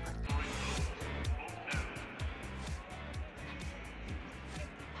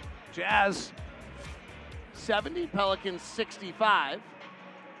 Jazz 70, Pelicans 65.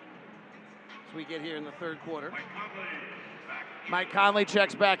 As we get here in the third quarter. Mike Conley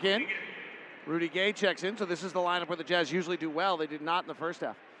checks back in. Rudy Gay checks in, so this is the lineup where the Jazz usually do well. They did not in the first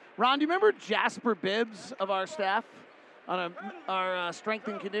half. Ron, do you remember Jasper Bibbs of our staff on our strength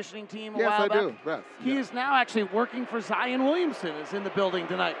and conditioning team a while back? Yes, I do. Yes. He is now actually working for Zion Williamson, is in the building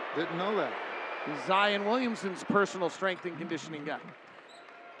tonight. Didn't know that. He's Zion Williamson's personal strength and conditioning guy.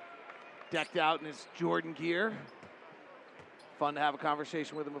 Decked out in his Jordan gear. Fun to have a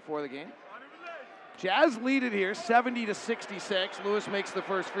conversation with him before the game. Jazz lead it here, 70-66. Lewis makes the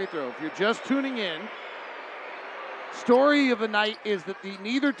first free throw. If you're just tuning in, story of the night is that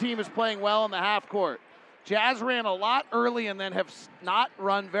neither team is playing well in the half court. Jazz ran a lot early and then have not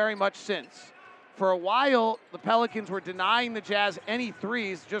run very much since. For a while, the Pelicans were denying the Jazz any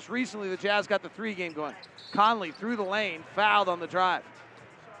threes. Just recently, the Jazz got the 3-game going. Conley through the lane, fouled on the drive.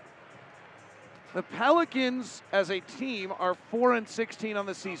 The Pelicans, as a team, are 4-16 on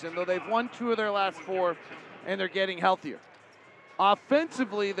the season, though they've won 2 of their last 4, and they're getting healthier.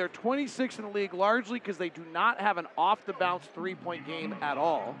 Offensively, they're 26th in the league, largely because they do not have an off-the-bounce three-point game at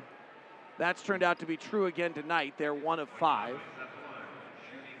all. That's turned out to be true again tonight. They're 1 of 5.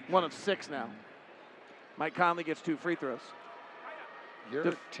 1 of 6 now. Mike Conley gets 2 free throws.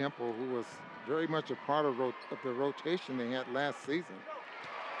 Garrett Temple, who was very much a part of the rotation they had last season.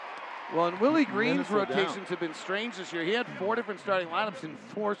 Well, and Willie Green's rotations have been strange this year. He had 4 different starting lineups in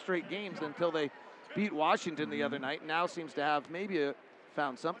 4 straight games until they beat Washington the other night. Now seems to have maybe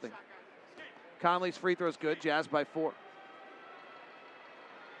found something. Conley's free throw's good. Jazz by 4.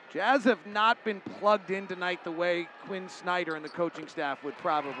 Jazz have not been plugged in tonight the way Quinn Snyder and the coaching staff would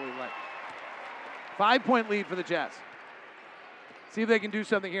probably like. 5-point lead for the Jazz. See if they can do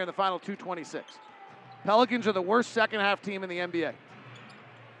something here in the final 2:26. Pelicans are the worst second-half team in the NBA.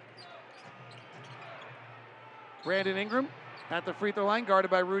 Brandon Ingram at the free throw line, guarded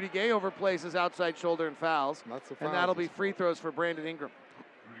by Rudy Gay, overplays his outside shoulder and fouls. And that'll be free throws for Brandon Ingram.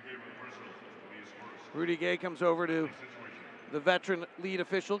 Rudy Gay comes over to the veteran lead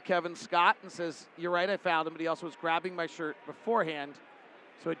official, Kevin Scott, and says, "You're right, I fouled him, but he also was grabbing my shirt beforehand,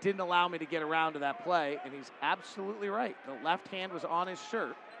 so it didn't allow me to get around to that play." And he's absolutely right. The left hand was on his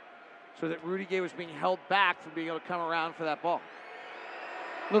shirt, so that Rudy Gay was being held back from being able to come around for that ball.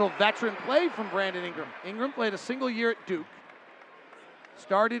 Little veteran play from Brandon Ingram. Ingram played a single year at Duke,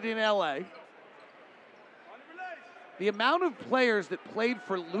 started in LA. The amount of players that played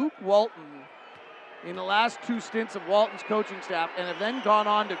for Luke Walton in the last 2 stints of Walton's coaching staff and have then gone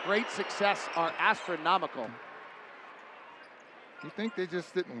on to great success are astronomical. You think they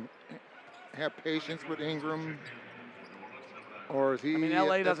just didn't have patience with Ingram? Or is he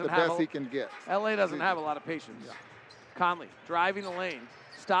LA doesn't the have best he can get? LA doesn't have a lot of patience. Yeah. Conley driving the lane,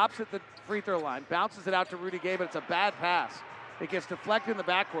 stops at the free throw line, bounces it out to Rudy Gay, but it's a bad pass. It gets deflected in the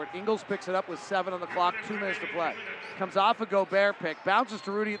backcourt. Ingles picks it up with 7 on the clock, 2 minutes to play. Comes off a Gobert pick, bounces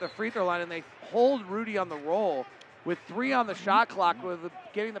to Rudy at the free throw line, and they hold Rudy on the roll with 3 on the shot clock, with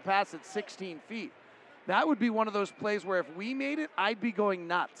getting the pass at 16 feet. That would be one of those plays where if we made it, I'd be going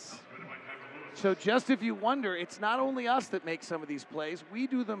nuts. So just if you wonder, it's not only us that make some of these plays. We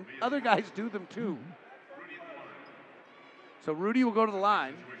do them. Other guys do them too. So Rudy will go to the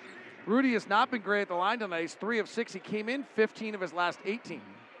line. Rudy has not been great at the line tonight. He's 3 of 6. He came in 15 of his last 18.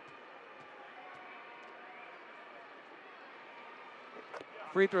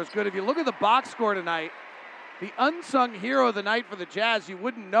 Free throw is good. If you look at the box score tonight, the unsung hero of the night for the Jazz, you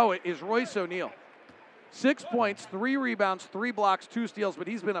wouldn't know it, is Royce O'Neal. 6 points, 3 rebounds, 3 blocks, 2 steals, but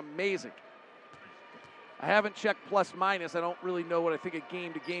he's been amazing. I haven't checked plus minus. I don't really know what I think of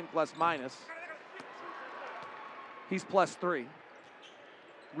game to game plus minus. He's plus 3.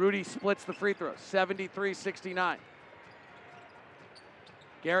 Rudy splits the free throw, 73-69.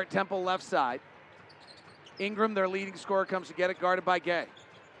 Garrett Temple left side. Ingram, their leading scorer, comes to get it, guarded by Gay.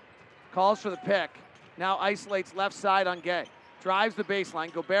 Calls for the pick. Now isolates left side on Gay. Drives the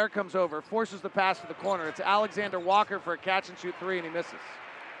baseline. Gobert comes over, forces the pass to the corner. It's Alexander Walker for a catch-and-shoot 3, and he misses.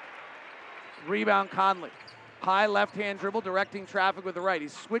 Rebound Conley. High left-hand dribble, directing traffic with the right.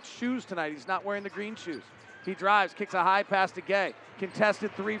 He's switched shoes tonight. He's not wearing the green shoes. He drives, kicks a high pass to Gay.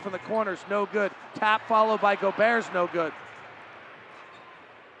 Contested 3 from the corners, no good. Tap followed by Gobert's no good.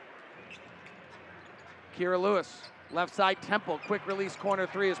 Kira Lewis, left side Temple, quick release corner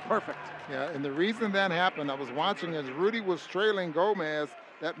 3 is perfect. Yeah, and the reason that happened, I was watching as Rudy was trailing Gomez,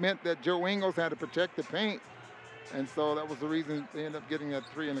 that meant that Joe Ingles had to protect the paint. And so that was the reason they ended up getting that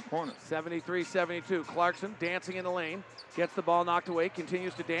 3 in the corner. 73-72. Clarkson dancing in the lane. Gets the ball knocked away.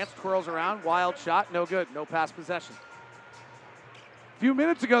 Continues to dance. Twirls around. Wild shot. No good. No pass possession. A few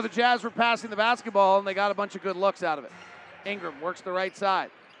minutes ago, the Jazz were passing the basketball, and they got a bunch of good looks out of it. Ingram works the right side.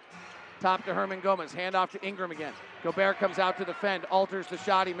 Top to Herman Gomez. Hand off to Ingram again. Gobert comes out to defend. Alters the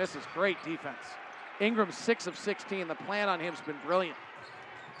shot. He misses. Great defense. Ingram 6 of 16. The plan on him has been brilliant.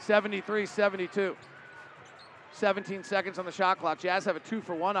 73-72. 17 seconds on the shot clock. Jazz have a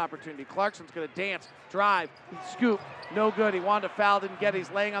 2-for-1 opportunity. Clarkson's going to dance, drive, scoop, no good. He wanted to foul, didn't get it.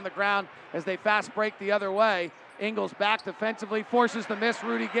 He's laying on the ground as they fast break the other way. Ingles back defensively, forces the miss.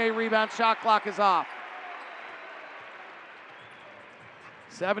 Rudy Gay rebound, shot clock is off.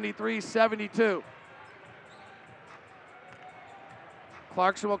 73-72.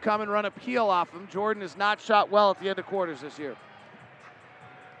 Clarkson will come and run a peel off him. Jordan has not shot well at the end of quarters this year.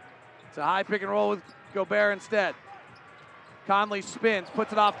 It's a high pick and roll with Gobert instead. Conley spins,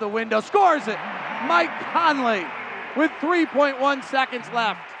 puts it off the window, scores it! Mike Conley with 3.1 seconds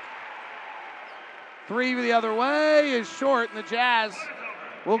left. 3 the other way is short, and the Jazz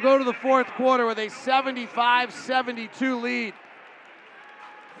will go to the 4th quarter with a 75-72 lead.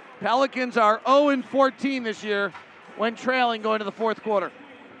 Pelicans are 0-14 this year when trailing going to the 4th quarter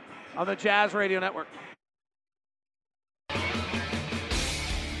on the Jazz Radio Network.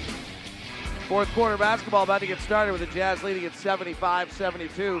 4th quarter basketball about to get started with the Jazz leading at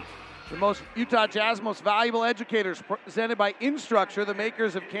 75-72. The Utah Jazz most valuable educators presented by Instructure, the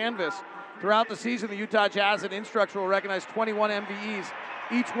makers of Canvas. Throughout the season, the Utah Jazz and Instructure will recognize 21 MVEs.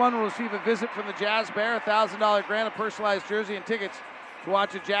 Each one will receive a visit from the Jazz Bear, a $1,000 grant, a personalized jersey, and tickets to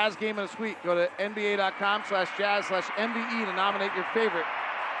watch a Jazz game in a suite. Go to nba.com/jazz/MVE to nominate your favorite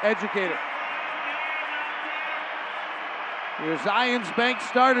educator. Your Zions Bank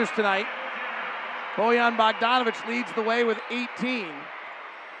starters tonight. Bojan Bogdanovic leads the way with 18.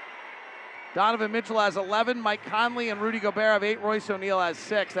 Donovan Mitchell has 11. Mike Conley and Rudy Gobert have 8. Royce O'Neal has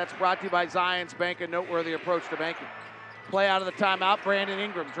 6. That's brought to you by Zions Bank, a noteworthy approach to banking. Play out of the timeout. Brandon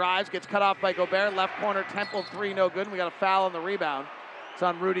Ingram drives, gets cut off by Gobert. Left corner, Temple 3, no good. And we got a foul on the rebound. It's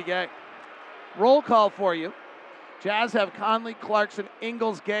on Rudy Gay. Roll call for you. Jazz have Conley, Clarkson,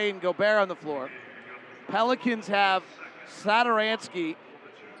 Ingles, Gay, and Gobert on the floor. Pelicans have Satoransky,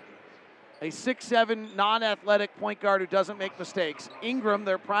 a 6'7", non-athletic point guard who doesn't make mistakes. Ingram,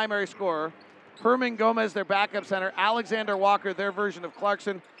 their primary scorer. Herman Gomez, their backup center. Alexander Walker, their version of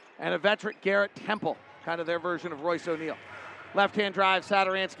Clarkson. and a veteran, Garrett Temple, kind of their version of Royce O'Neal. Left-hand drive,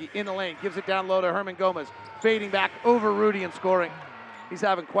 Satoransky in the lane, gives it down low to Herman-Gomez, fading back over Rudy and scoring. He's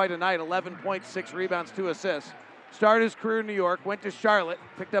having quite a night, 11 points, 6 rebounds, 2 assists. Started his career in New York, went to Charlotte,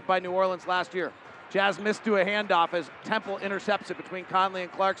 picked up by New Orleans last year. Jazz missed to a handoff as Temple intercepts it between Conley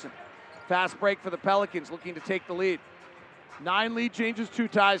and Clarkson. Fast break for the Pelicans, looking to take the lead. 9 lead changes, 2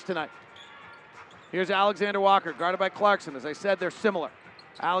 ties tonight. Here's Alexander Walker, guarded by Clarkson. As I said, they're similar.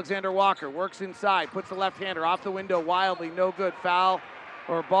 Alexander Walker works inside, puts the left-hander off the window wildly, no good. Foul,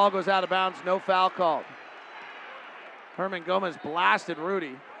 or ball goes out of bounds, no foul called. Herman-Gomez blasted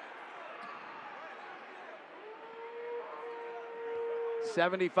Rudy.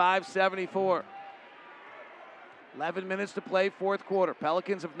 75-74. 11 minutes to play, fourth quarter.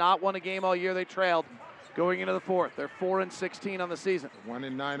 Pelicans have not won a game all year. They trailed going into the fourth. They're 4-16 on the season.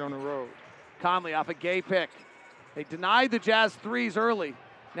 1-9 on the road. Conley off a Gay pick. They denied the Jazz threes early.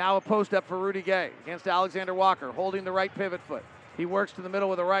 Now a post up for Rudy Gay against Alexander Walker, holding the right pivot foot. He works to the middle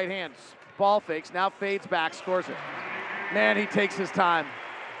with the right hand. Ball fakes, now fades back, scores it. Man, he takes his time.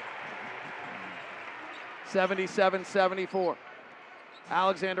 77-74.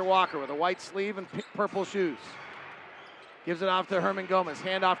 Alexander Walker with a white sleeve and purple shoes. Gives it off to Herman-Gomez.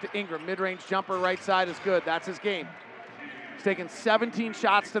 Hand off to Ingram. Mid-range jumper right side is good. That's his game. He's taken 17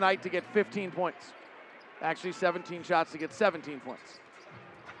 shots tonight to get 15 points. Actually, 17 shots to get 17 points.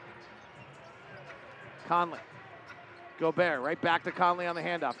 Conley. Gobert right back to Conley on the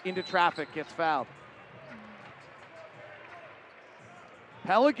handoff. Into traffic, gets fouled.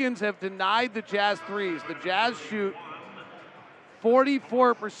 Pelicans have denied the Jazz threes. The Jazz shoot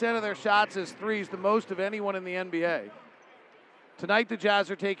 44% of their shots as threes, the most of anyone in the NBA. Tonight, the Jazz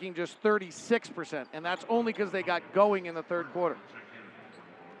are taking just 36%, and that's only because they got going in the third quarter.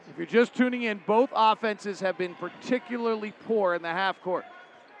 If you're just tuning in, both offenses have been particularly poor in the half court.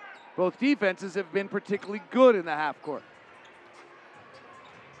 Both defenses have been particularly good in the half court.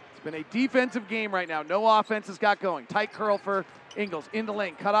 It's been a defensive game right now. No offense has got going. Tight curl for Ingles. In the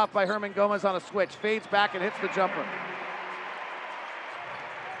lane. Cut off by Herman-Gomez on a switch. Fades back and hits the jumper.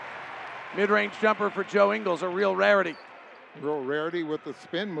 Mid-range jumper for Joe Ingles, a real rarity. Real rarity with the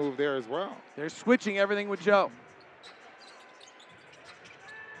spin move there as well. They're switching everything with Joe.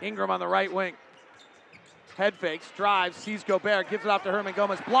 Ingram on the right wing. Head fakes, drives, sees Gobert, gives it off to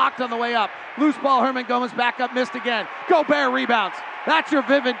Herman-Gomez. Blocked on the way up. Loose ball, Herman-Gomez back up, missed again. Gobert rebounds. That's your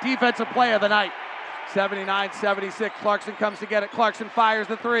vivid defensive play of the night. 79-76, Clarkson comes to get it. Clarkson fires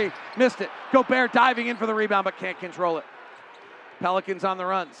the three, missed it. Gobert diving in for the rebound, but can't control it. Pelicans on the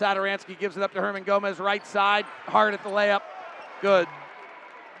run. Satoransky gives it up to Herman-Gomez, right side, hard at the layup. Good.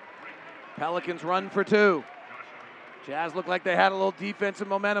 Pelicans run for 2. Jazz looked like they had a little defensive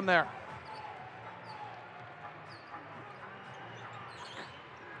momentum there.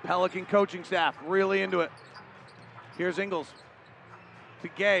 Pelican coaching staff really into it. Here's Ingles to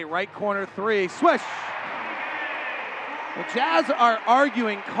Gay, right corner 3, swish. The Jazz are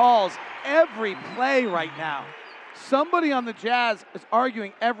arguing calls every play right now. Somebody on the Jazz is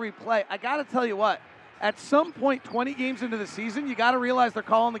arguing every play. I got to tell you what, at some point 20 games into the season, you got to realize they're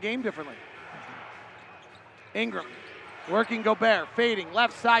calling the game differently. Ingram working Gobert, fading,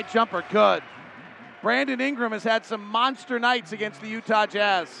 left side jumper, good. Brandon Ingram has had some monster nights against the Utah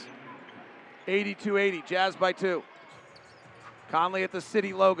Jazz. 82-80, Jazz by 2. Conley at the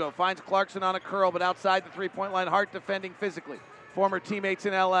City logo, finds Clarkson on a curl, but outside the three-point line, Hart defending physically. Former teammates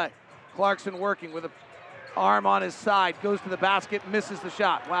in LA. Clarkson working with an arm on his side, goes to the basket, misses the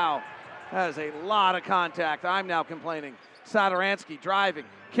shot. Wow, that is a lot of contact. I'm now complaining. Satoransky driving,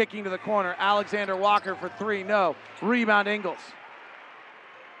 kicking to the corner. Alexander Walker for 3, no. Rebound Ingles.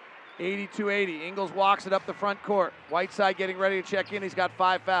 82-80, Ingles walks it up the front court. Whiteside getting ready to check in, he's got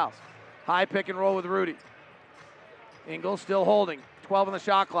 5 fouls. High pick and roll with Rudy. Ingles still holding, 12 on the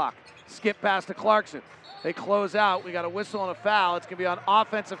shot clock. Skip pass to Clarkson. They close out, we got a whistle and a foul. It's gonna be an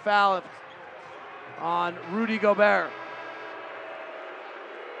offensive foul on Rudy Gobert.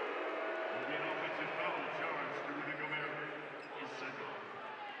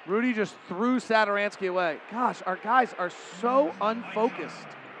 Rudy just threw Satoransky away. Gosh, our guys are so unfocused.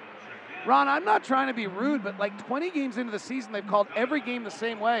 Ron, I'm not trying to be rude, but like 20 games into the season, they've called every game the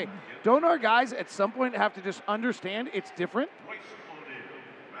same way. Don't our guys at some point have to just understand it's different?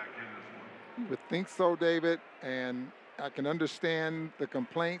 You would think so, David, and I can understand the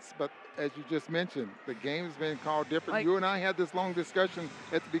complaints, but as you just mentioned, the game's been called different. Like, you and I had this long discussion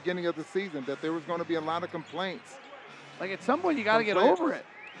at the beginning of the season that there was going to be a lot of complaints. Like at some point, you got to get over it.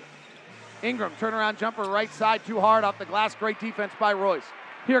 Ingram, turnaround jumper, right side, too hard off the glass. Great defense by Royce.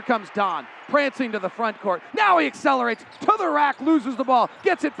 Here comes Don. prancing to the front court. Now he accelerates to the rack, loses the ball,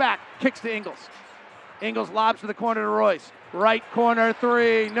 gets it back, kicks to Ingles. Ingles lobs to the corner to Royce. Right corner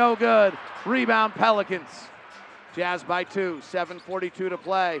three, no good. Rebound Pelicans. Jazz by 2, 7:42 to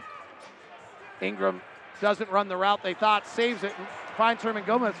play. Ingram doesn't run the route they thought, saves it, and finds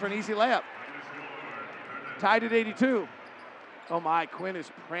Hernangomez for an easy layup. Tied at 82. Oh my, Quinn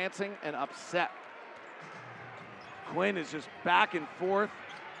is prancing and upset. Quinn is just back and forth,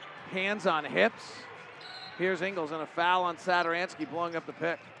 hands on hips. Here's Ingles and a foul on Satoransky, blowing up the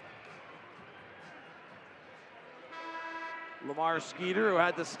pick. Lamar Skeeter, who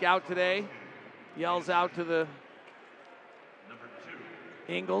had the scout today, yells out to the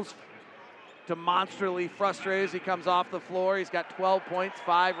Ingles, demonstrably frustrated as he comes off the floor. He's got 12 points,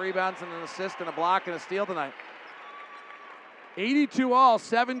 5 rebounds, and an assist, and a block, and a steal tonight. 82 all,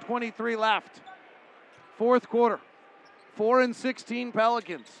 7:23 left. Fourth quarter. 4-16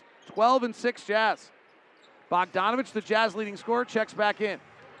 Pelicans, 12-6 Jazz. Bogdanovich, the Jazz leading scorer, checks back in.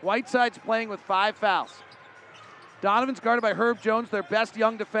 Whiteside's playing with 5 fouls. Donovan's guarded by Herb Jones, their best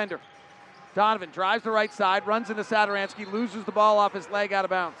young defender. Donovan drives the right side, runs into Satoransky, loses the ball off his leg out of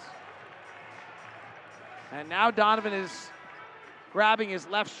bounds. And now Donovan is grabbing his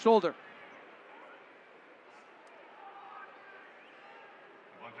left shoulder.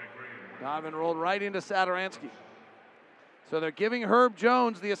 Donovan rolled right into Satoransky. So they're giving Herb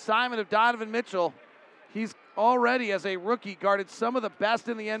Jones the assignment of Donovan Mitchell. He's already, as a rookie, guarded some of the best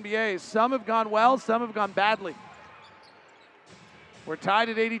in the NBA. Some have gone well, some have gone badly. We're tied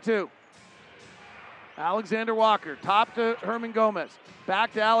at 82. Alexander Walker, top to Hernangomez.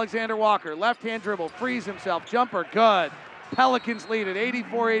 Back to Alexander Walker. Left-hand dribble, frees himself. Jumper, good. Pelicans lead at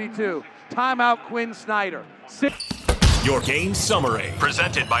 84-82. Timeout, Quinn Snyder. Your game summary,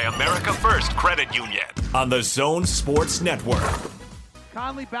 presented by America First Credit Union on the Zone Sports Network.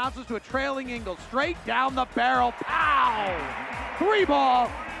 Conley bounces to a trailing Ingles. Straight down the barrel. Pow! 3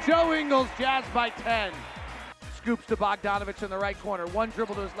 ball. Joe Ingles, Jazz by 10. Scoops to Bogdanovich in the right corner. 1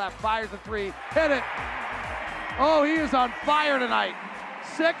 dribble to his left. Fires the 3. Hit it. Oh, he is on fire tonight.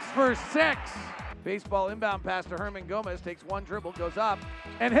 6 for 6. Baseball inbound pass to Hernangomez. Takes 1 dribble, goes up,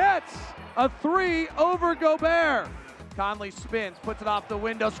 and hits a 3 over Gobert. Conley spins, puts it off the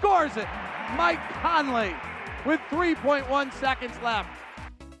window, scores it. Mike Conley with 3.1 seconds left.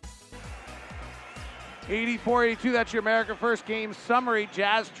 84-82, that's your America First game summary.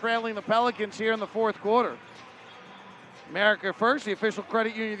 Jazz trailing the Pelicans here in the fourth quarter. America First, the official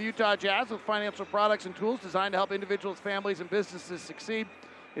credit union of the Utah Jazz, with financial products and tools designed to help individuals, families, and businesses succeed.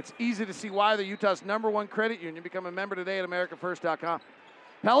 It's easy to see why they're Utah's #1 credit union. Become a member today at AmericaFirst.com.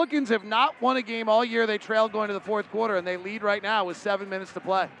 Pelicans have not won a game all year. They trail going to the fourth quarter, and they lead right now with 7 minutes to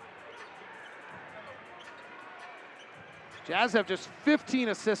play. Jazz have just 15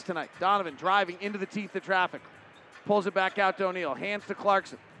 assists tonight. Donovan driving into the teeth of traffic. Pulls it back out to O'Neal. Hands to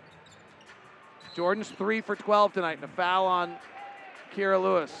Clarkson. Jordan's 3 for 12 tonight, and a foul on Kira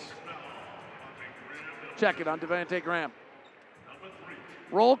Lewis. Check it on Devontae Graham.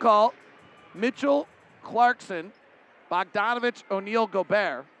 Roll call. Mitchell, Clarkson, Bogdanovich, O'Neal,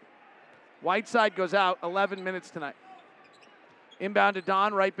 Gobert. Whiteside goes out, 11 minutes tonight. Inbound to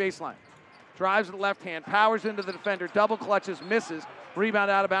Don, right baseline. Drives with the left hand, powers into the defender, double clutches, misses. Rebound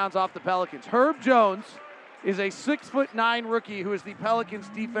out of bounds off the Pelicans. Herb Jones is a 6'9" rookie who is the Pelicans'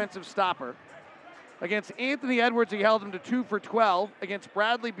 defensive stopper. Against Anthony Edwards, he held him to 2 for 12. Against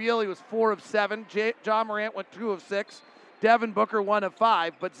Bradley Beal, he was 4 of 7. John Morant went 2 of 6. Devin Booker 1 of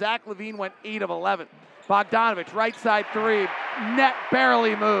 5, but Zach LaVine went 8 of 11. Bogdanovich, right side 3, net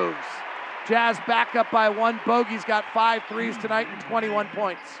barely moves. Jazz back up by 1. Bogey's got 5 threes tonight and 21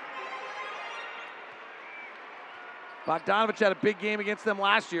 points. Bogdanovich had a big game against them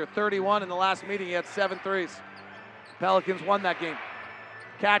last year, 31 in the last meeting. He had 7 threes. Pelicans won that game.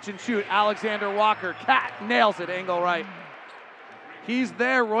 Catch and shoot, Alexander Walker. Cat nails it, angle right. He's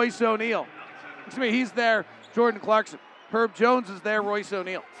there, Royce O'Neal. He's there, Jordan Clarkson. Herb Jones is there, Royce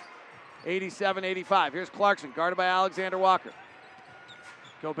O'Neal. 87-85. Here's Clarkson, guarded by Alexander Walker.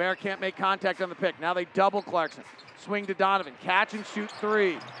 Gobert can't make contact on the pick. Now they double Clarkson. Swing to Donovan. Catch and shoot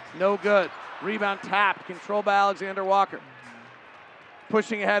 3. No good. Rebound tapped. Controlled by Alexander Walker.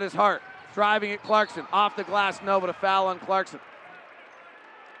 Pushing ahead is Hart. Driving at Clarkson. Off the glass, no, but a foul on Clarkson.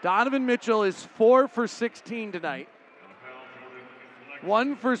 Donovan Mitchell is 4 for 16 tonight.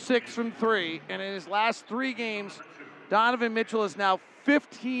 1 for 6 from 3. And in his last 3 games, Donovan Mitchell is now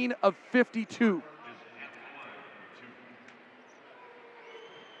 15 of 52.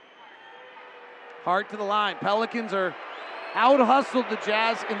 Hart to the line. Pelicans are out-hustled the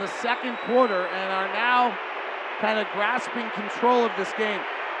Jazz in the second quarter and are now kind of grasping control of this game.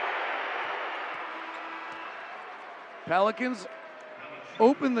 Pelicans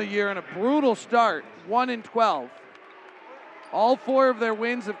opened the year in a brutal start, 1-12. All 4 of their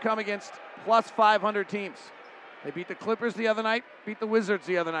wins have come against plus 500 teams. They beat the Clippers the other night, beat the Wizards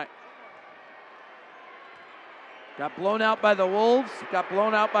the other night. Got blown out by the Wolves, got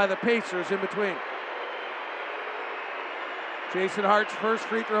blown out by the Pacers in between. Jason Hart's first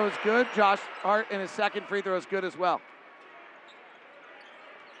free throw is good. Josh Hart and his second free throw is good as well.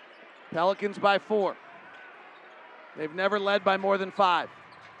 Pelicans by 4. They've never led by more than 5.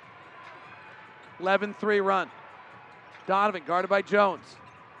 11-3 run. Donovan guarded by Jones.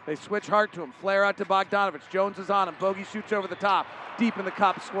 They switch Hart to him. Flare out to Bogdanovich. Jones is on him. Bogey shoots over the top. Deep in the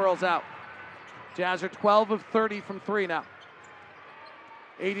cup, swirls out. Jazz are 12 of 30 from 3 now.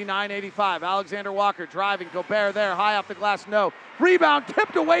 89-85. Alexander Walker driving. Gobert there. High off the glass. No. Rebound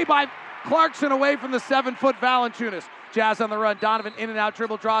tipped away by Clarkson away from the 7-foot Valanciunas. Jazz on the run. Donovan in and out.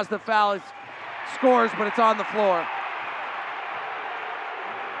 Dribble draws the foul. He scores, but it's on the floor.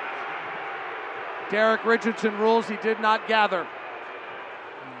 Derek Richardson rules he did not gather.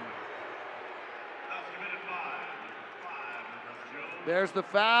 There's the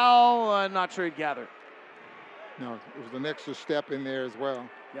foul. I'm not sure he gathered. No, it was an extra step in there as well.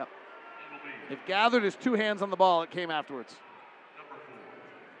 Yep. If gathered his 2 hands on the ball, it came afterwards.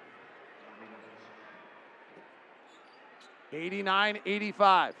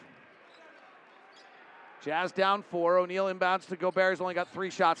 $89-85. Jazz down 4. O'Neal inbounds to Gobert. He's only got 3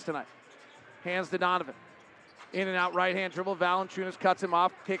 shots tonight. Hands to Donovan. In and out right hand dribble. Valanciunas cuts him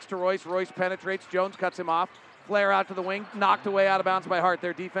off. Kicks to Royce. Royce penetrates. Jones cuts him off. Flare out to the wing. Knocked away out of bounds by Hart.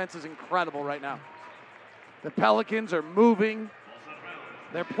 Their defense is incredible right now. The Pelicans are moving.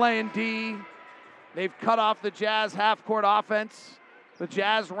 They're playing D. They've cut off the Jazz half-court offense. The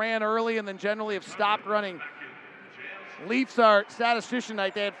Jazz ran early and then generally have stopped running. Leafs are statistician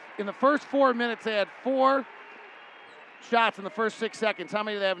night. They had, in the first 4 minutes, they had 4 shots in the first 6 seconds. How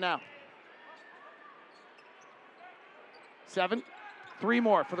many do they have now? 7. 3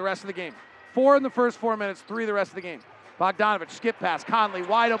 more for the rest of the game. 4 in the first 4 minutes, 3 the rest of the game. Bogdanovich, skip pass. Conley,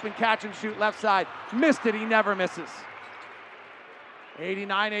 wide open catch and shoot left side. Missed it, he never misses.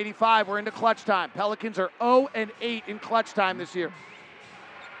 89-85, we're into clutch time. Pelicans are 0-8 in clutch time this year.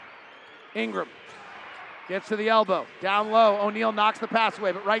 Ingram gets to the elbow. Down low, O'Neal knocks the pass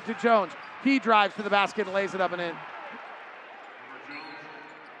away, but right to Jones. He drives to the basket and lays it up and in.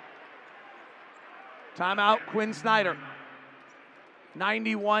 Timeout, Quinn Snyder.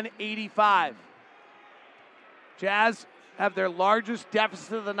 91-85. Jazz have their largest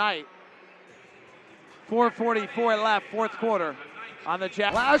deficit of the night. 4:44 left, fourth quarter on the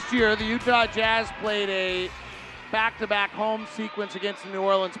Jazz. Last year, the Utah Jazz played a back-to-back home sequence against the New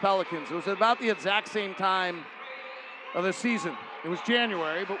Orleans Pelicans. It was about the exact same time of the season. It was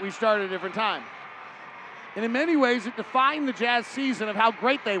January, but we started at a different time. And in many ways, it defined the Jazz season of how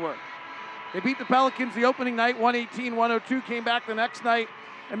great they were. They beat the Pelicans the opening night, 118-102, came back the next night,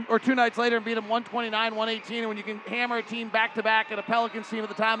 or 2 nights later, and beat them 129-118. And when you can hammer a team back-to-back, and a Pelicans team at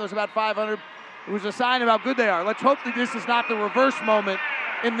the time that was about 500, it was a sign of how good they are. Let's hope that this is not the reverse moment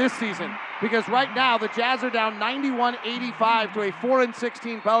in this season, because right now the Jazz are down 91-85 to a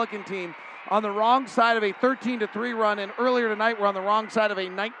 4-16 Pelican team on the wrong side of a 13-3 run, and earlier tonight we're on the wrong side of a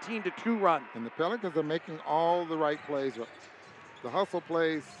 19-2 run. And the Pelicans are making all the right plays. The hustle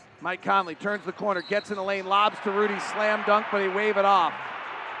plays. Mike Conley turns the corner, gets in the lane, lobs to Rudy, slam dunk, but he wave it off.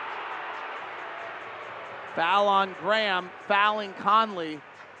 Foul on Graham, fouling Conley.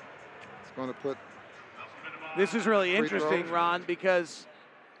 It's going to put. This is really interesting, Ron, because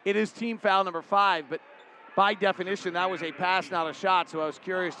it is team foul number 5, but by definition, that was a pass, not a shot, so I was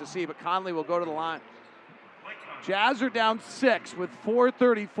curious to see, but Conley will go to the line. Jazz are down 6 with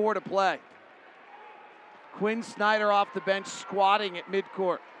 4:34 to play. Quinn Snyder off the bench, squatting at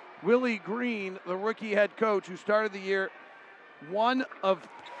midcourt. Willie Green, the rookie head coach who started the year 1 of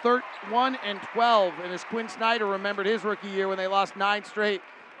 1 and 12, and as Quinn Snyder remembered his rookie year when they lost 9 straight,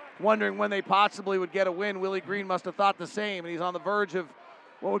 wondering when they possibly would get a win. Willie Green must have thought the same, and he's on the verge of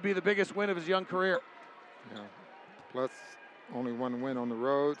what would be the biggest win of his young career. Yeah. Plus only 1 win on the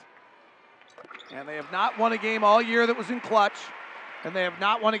road. And they have not won a game all year that was in clutch, and they have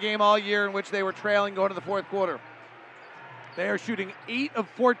not won a game all year in which they were trailing going to the fourth quarter. They are shooting 8 of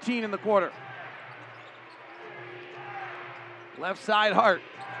 14 in the quarter. Left side, Hart.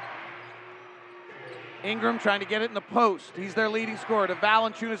 Ingram trying to get it in the post. He's their leading scorer. To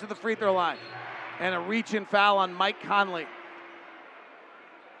Valanciunas at the free throw line. And a reach-in foul on Mike Conley.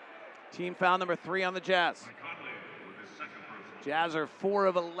 Team foul number 3 on the Jazz. Jazz are 4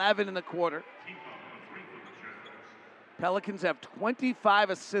 of 11 in the quarter. Pelicans have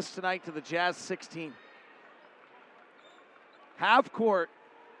 25 assists tonight to the Jazz 16. Half court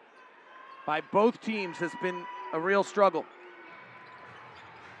by both teams has been a real struggle.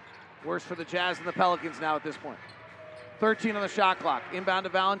 Worse for the Jazz and the Pelicans now at this point. 13 on the shot clock. Inbound to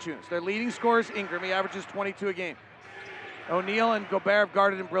Valanciunas. Their leading scorer is Ingram. He averages 22 a game. O'Neal and Gobert have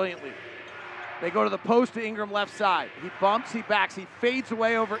guarded him brilliantly. They go to the post to Ingram left side. He bumps, he backs, he fades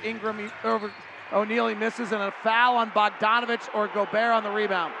away over Ingram, over O'Neal. He misses, and a foul on Bogdanovich or Gobert on the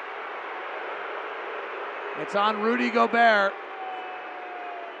rebound. It's on Rudy Gobert.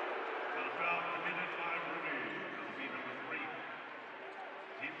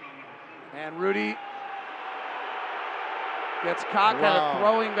 And Rudy gets caught kind of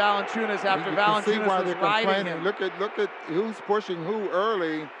throwing Valanciunas after Valanciunas was riding him. Look at who's pushing who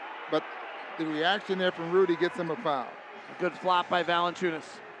early, but the reaction there from Rudy gets him a foul. Good flop by Valanciunas.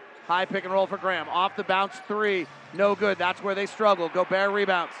 High pick and roll for Graham. Off the bounce three, no good. That's where they struggle. Gobert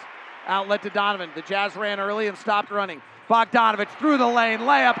rebounds. Outlet to Donovan. The Jazz ran early and stopped running. Bogdanovich through the lane,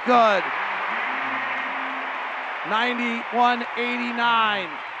 layup good. 91-89.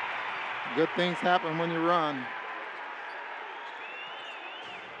 Good things happen when you run.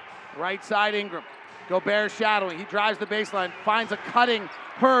 Right side Ingram. Gobert shadowing. He drives the baseline, finds a cutting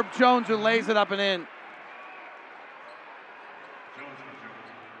Herb Jones who lays it up and in.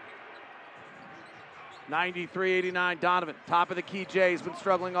 (93-89) Donovan, top of the key. Jay's been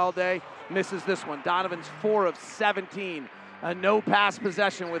struggling all day. Misses this one. Donovan's 4 of 17. A no pass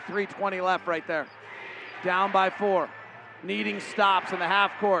possession with 3:20 left right there. Down by 4. Needing stops in the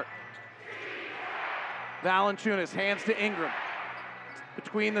half court. Valanciunas hands to Ingram.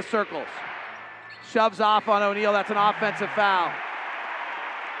 Between the circles. Shoves off on O'Neal. That's an offensive foul.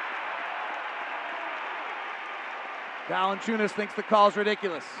 Valanciunas thinks the call's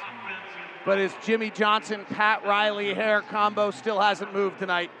ridiculous. But his Jimmy Johnson, Pat Riley hair combo still hasn't moved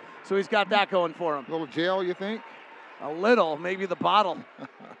tonight. So he's got that going for him. A little gel, you think? A little, maybe the bottle.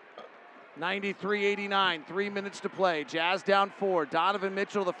 93-89, 3 minutes to play. Jazz down 4. Donovan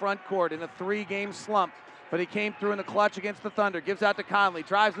Mitchell, the front court, in a 3-game slump. But he came through in the clutch against the Thunder. Gives out to Conley.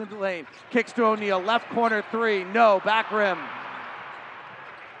 Drives into the lane. Kicks to O'Neal. Left corner 3. No. Back rim.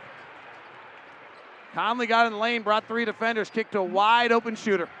 Conley got in the lane. Brought 3 defenders. Kicked to a wide open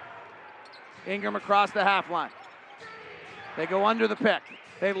shooter. Ingram across the half line. They go under the pick.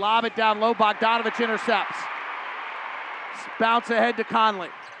 They lob it down low. Bogdanovich intercepts. Bounce ahead to Conley.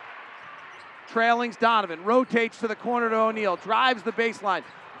 Trailing's Donovan. Rotates to the corner to O'Neal. Drives the baseline.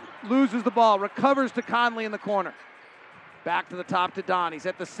 Loses the ball, recovers to Conley in the corner. Back to the top to Don. He's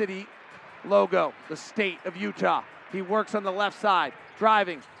at the city logo, the state of Utah. He works on the left side,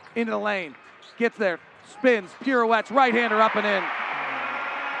 driving into the lane. Gets there, spins, pirouettes, right-hander up and in.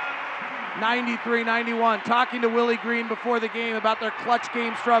 93-91. Talking to Willie Green before the game about their clutch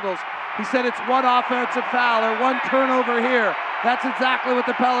game struggles. He said it's one offensive foul or one turnover here. That's exactly what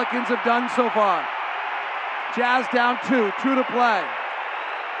the Pelicans have done so far. Jazz down 2 to play.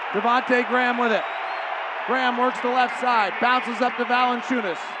 Devontae Graham with it. Graham works the left side, bounces up to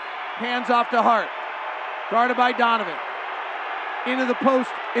Valanciunas. Hands off to Hart. Guarded by Donovan. Into the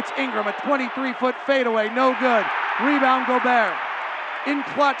post, it's Ingram, a 23-foot fadeaway, no good. Rebound Gobert. In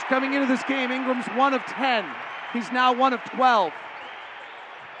clutch coming into this game, Ingram's 1 of 10. He's now 1 of 12.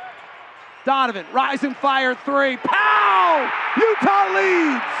 Donovan, rise and fire 3. Pow! Utah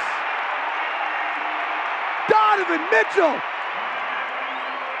leads! Donovan Mitchell!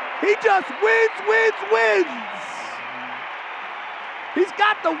 He just wins. He's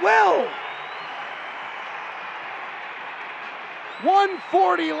got the will.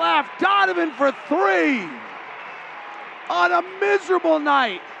 1:40 left. Donovan for 3 on a miserable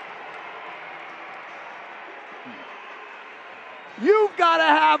night. You've got to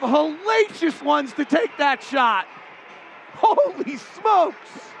have hellacious ones to take that shot. Holy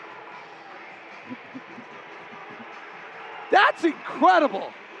smokes. That's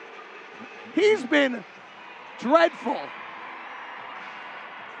incredible. He's been dreadful.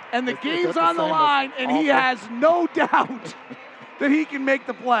 And the game's on the line, and he has no doubt that he can make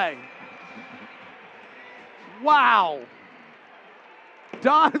the play. Wow.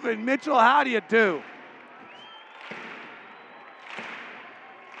 Donovan Mitchell, how do you do?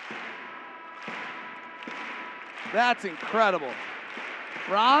 That's incredible.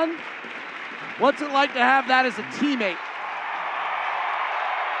 Ron, what's it like to have that as a teammate?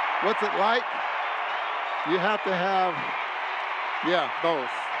 What's it like? You have to have, those.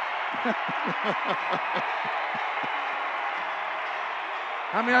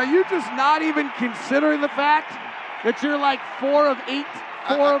 I mean, are you just not even considering the fact that you're like 4 of 8,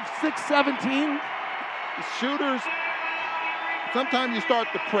 4 of 6, 17? Shooters, sometimes you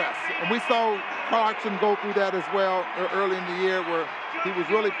start to press. And we saw Clarkson go through that as well early in the year where he was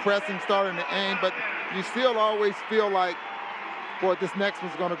really pressing, starting to aim, but you still always feel like, boy, this next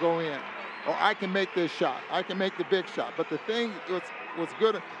one's going to go in. Or I can make this shot. I can make the big shot. But the thing was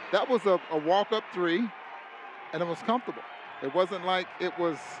good. That was a walk-up three, and it was comfortable. It wasn't like it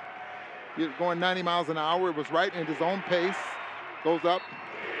was going 90 miles an hour. It was right in his own pace. Goes up,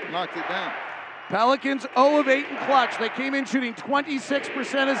 knocks it down. Pelicans 0 of 8 in clutch. They came in shooting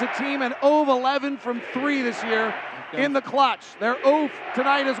 26% as a team and 0 of 11 from 3 this year in the clutch. They're 0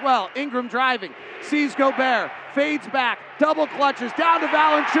 tonight as well. Ingram driving, sees Gobert, fades back, double clutches, down to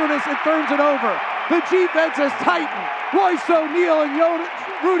Valanciunas and turns it over. The defense has tightened. Royce O'Neal and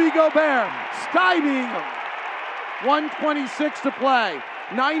Rudy Gobert stymieing them. 1:26 to play,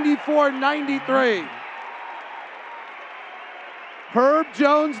 94-93. Herb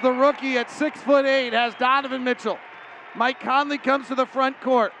Jones, the rookie at 6'8", has Donovan Mitchell. Mike Conley comes to the front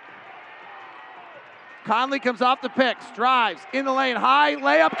court. Conley comes off the picks, drives, in the lane, high,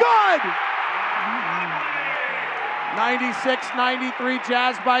 layup, good! 96-93,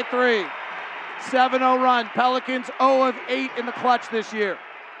 Jazz by 3. 7-0 run, Pelicans 0 of 8 in the clutch this year.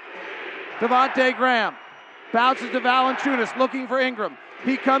 Devontae Graham bounces to Valanciunas, looking for Ingram.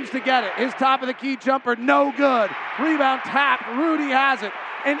 He comes to get it. His top of the key jumper, no good. Rebound tapped. Rudy has it.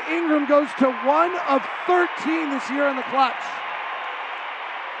 And Ingram goes to 1 of 13 this year in the clutch.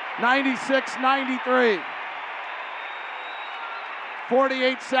 96-93.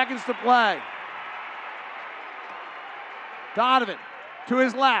 48 seconds to play. Donovan to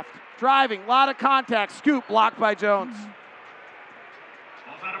his left. Driving. A lot of contact. Scoop blocked by Jones.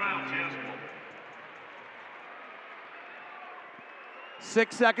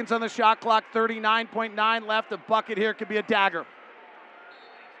 6 seconds on the shot clock, 39.9 left. A bucket here could be a dagger.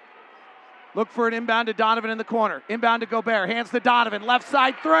 Look for an inbound to Donovan in the corner. Inbound to Gobert, hands to Donovan, left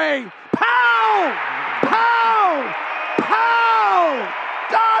side 3. Pow! Pow! Pow!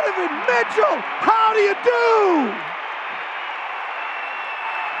 Donovan Mitchell, how do you do?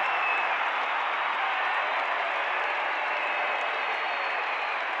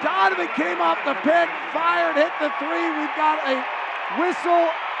 Donovan came off the pick, fired, hit the 3. We've got a whistle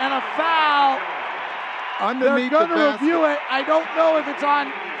and a foul. Underneath They're going to basket. review it. I don't know if it's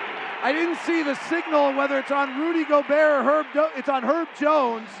on. I didn't see the signal whether it's on Rudy Gobert or it's on Herb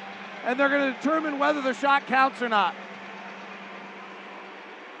Jones, and they're going to determine whether the shot counts or not.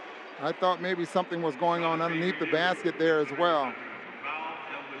 I thought maybe something was going on underneath the basket there as well.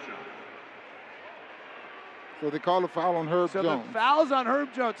 So they call a foul on Herb Jones. So the foul's on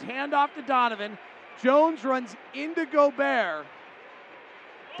Herb Jones. Hand off to Donovan. Jones runs into Gobert.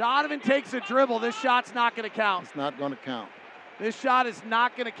 Donovan takes a dribble. This shot's not going to count. It's not going to count. This shot is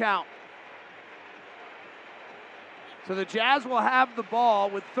not going to count. So the Jazz will have the ball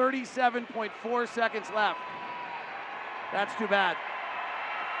with 37.4 seconds left. That's too bad.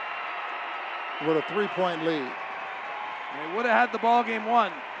 With a 3-point lead. They would have had the ball game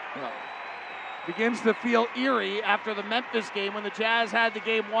won. Yeah. Begins to feel eerie after the Memphis game when the Jazz had the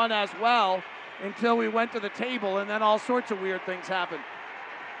game won as well until we went to the table, and then all sorts of weird things happened.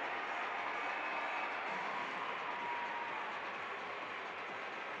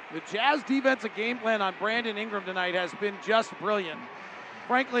 The Jazz defensive game plan on Brandon Ingram tonight has been just brilliant.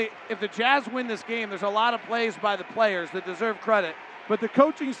 Frankly, if the Jazz win this game, there's a lot of plays by the players that deserve credit, but the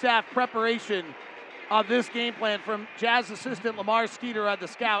coaching staff preparation of this game plan from Jazz assistant Lamar Skeeter at the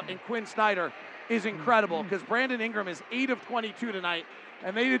scout and Quinn Snyder is incredible because Brandon Ingram is 8 of 22 tonight,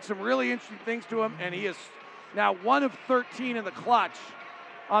 and they did some really interesting things to him, and he is now 1 of 13 in the clutch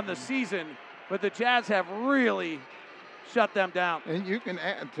on the season, but the Jazz have really shut them down. And you can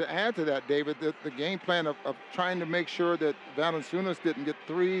add to that, David, the game plan of trying to make sure that Valanciunas didn't get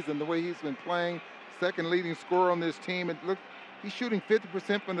threes and the way he's been playing, second leading scorer on this team. And look, he's shooting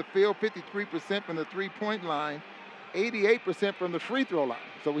 50% from the field, 53% from the three-point line, 88% from the free throw line.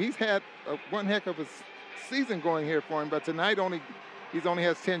 So he's had one heck of a season going here for him, but tonight he's only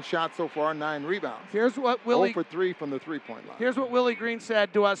has 10 shots so far, 9 rebounds. Here's what Willie 0 for 3 from the three-point line. Here's what Willie Green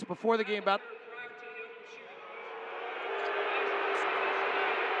said to us before the game about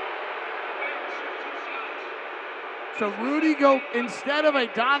So instead of a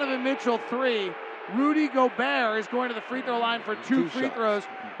Donovan Mitchell 3, Rudy Gobert is going to the free throw line for two free shots. throws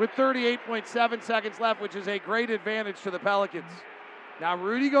with 38.7 seconds left, which is a great advantage to the Pelicans. Now,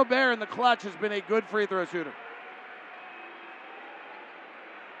 Rudy Gobert in the clutch has been a good free throw shooter.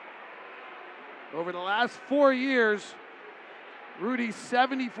 Over the last 4 years, Rudy's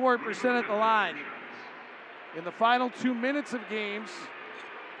 74% at the line. In the final 2 minutes of games,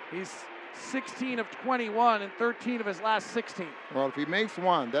 he's 16 of 21 and 13 of his last 16. Well, if he makes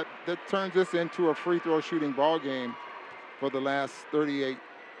one, that turns this into a free throw shooting ball game for the last 38,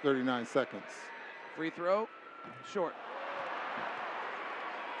 39 seconds. Free throw, short.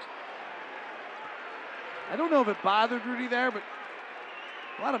 I don't know if it bothered Rudy there, but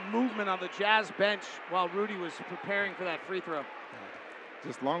a lot of movement on the Jazz bench while Rudy was preparing for that free throw.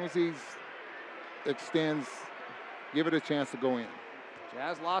 Just as long as he extends, give it a chance to go in.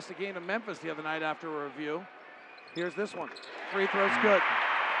 Jazz lost a game to Memphis the other night after a review. Here's this one. Free throw's good.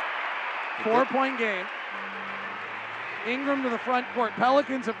 4-point game. Ingram to the front court.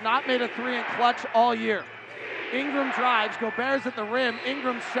 Pelicans have not made a three in clutch all year. Ingram drives. Gobert's at the rim.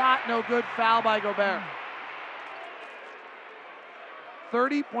 Ingram's shot, no good. Foul by Gobert.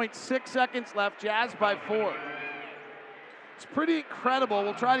 30.6 seconds left. Jazz by 4. It's pretty incredible.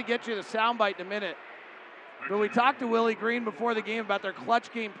 We'll try to get you the soundbite in a minute. But we talked to Willie Green before the game about their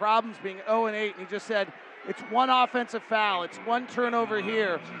clutch game problems being 0-8, and he just said it's one offensive foul, it's one turnover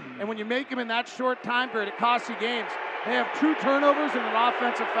here, and when you make them in that short time period, it costs you games. They have 2 turnovers and an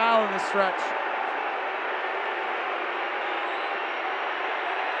offensive foul in this stretch.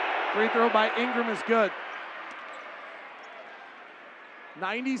 Free throw by Ingram is good.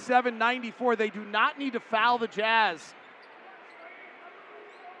 97-94. They do not need to foul the Jazz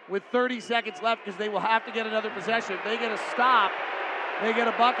with 30 seconds left because they will have to get another possession. If they get a stop, they get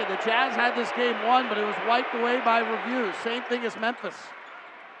a bucket. The Jazz had this game won, but it was wiped away by reviews. Same thing as Memphis.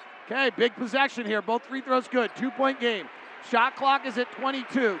 Okay, big possession here. Both free throws good. 2-point game. Shot clock is at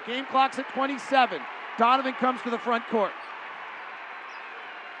 22. Game clock's at 27. Donovan comes to the front court.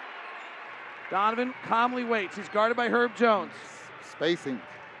 Donovan calmly waits. He's guarded by Herb Jones. Spacing.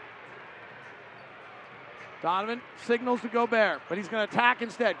 Donovan signals to Gobert, but he's going to attack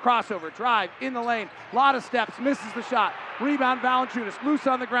instead. Crossover, drive, in the lane. Lot of steps, misses the shot. Rebound, Valanciunas, loose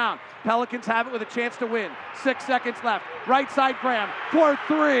on the ground. Pelicans have it with a chance to win. 6 seconds left. Right side, Graham, for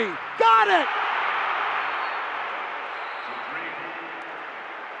 3. Got it!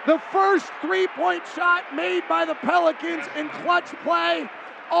 The first 3-point shot made by the Pelicans in clutch play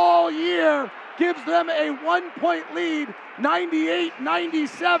all year gives them a 1-point lead,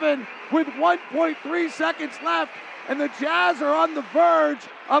 98-97, with 1.3 seconds left, and the Jazz are on the verge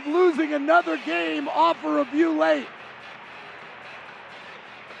of losing another game off a review late.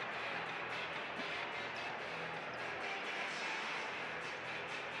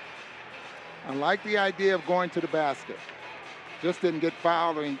 I like the idea of going to the basket. Just didn't get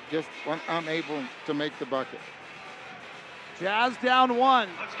fouled and just unable to make the bucket. Jazz down 1.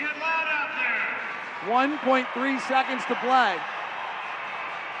 Let's get loud out there. 1.3 seconds to play.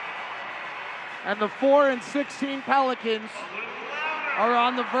 And the 4 and 16 Pelicans are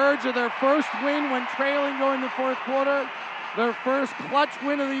on the verge of their first win when trailing going to fourth quarter. Their first clutch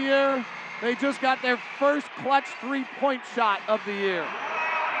win of the year. They just got their first clutch 3-point shot of the year.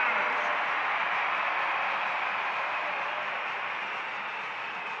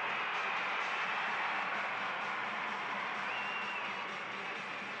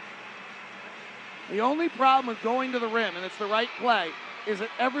 The only problem with going to the rim, and it's the right play, is that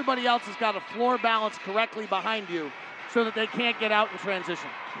everybody else has got a floor balance correctly behind you so that they can't get out in transition.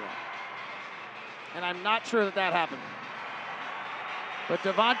 Yeah. And I'm not sure that happened. But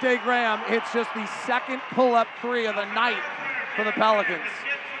Devontae Graham hits just the second pull-up 3 of the night for the Pelicans.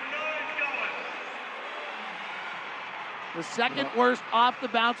 The second worst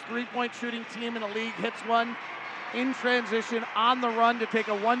off-the-bounce 3-point shooting team in the league hits one in transition on the run to take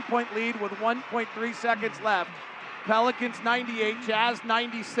a 1-point lead with 1.3 seconds left. Pelicans 98, Jazz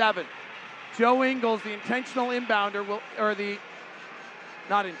 97. Joe Ingles, the intentional inbounder, the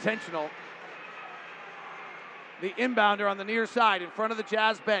inbounder on the near side in front of the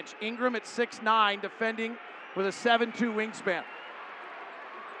Jazz bench. Ingram at 6'9", defending with a 7'2" wingspan.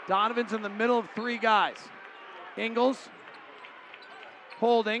 Donovan's in the middle of 3 guys. Ingles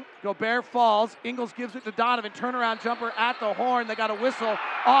holding. Gobert falls. Ingles gives it to Donovan. Turnaround jumper at the horn. They got a whistle.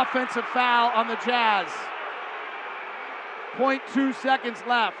 Offensive foul on the Jazz. 0.2 seconds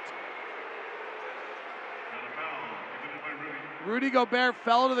left. Rudy Gobert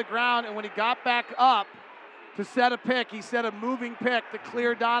fell to the ground, and when he got back up to set a pick, he set a moving pick to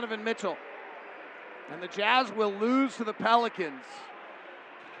clear Donovan Mitchell. And the Jazz will lose to the Pelicans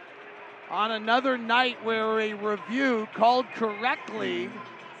on another night where a review called correctly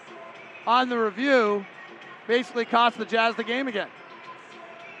on the review basically cost the Jazz the game again.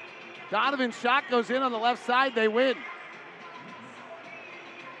 Donovan's shot goes in on the left side, they win.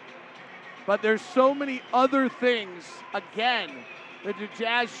 But there's so many other things, again, that the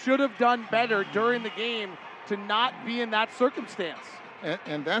Jazz should have done better during the game to not be in that circumstance.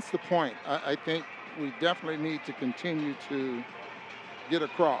 And that's the point. I think we definitely need to continue to get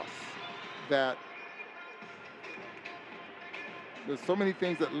across that there's so many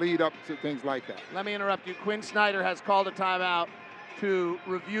things that lead up to things like that. Let me interrupt you. Quinn Snyder has called a timeout to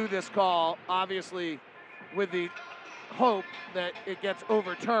review this call, obviously with the hope that it gets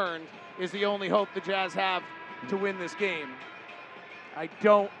overturned is the only hope the Jazz have to win this game. I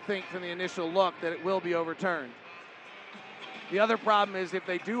don't think from the initial look that it will be overturned. The other problem is if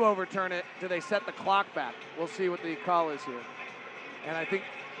they do overturn it, do they set the clock back? We'll see what the call is here. And I think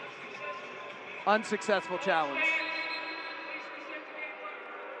unsuccessful challenge.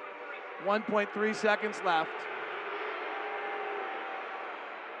 1.3 seconds left.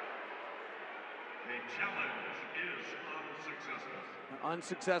 The challenge is unsuccessful. An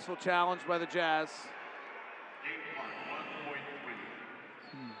unsuccessful challenge by the Jazz. Game clock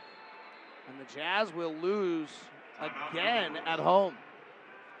 1.3. And the Jazz will lose again at home.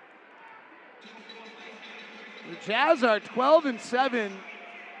 The Jazz are 12-7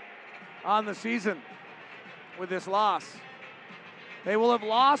 on the season with this loss. They will have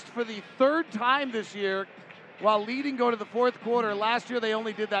lost for the third time this year while leading go to the fourth quarter. Last year they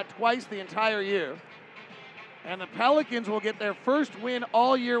only did that twice the entire year. And the Pelicans will get their first win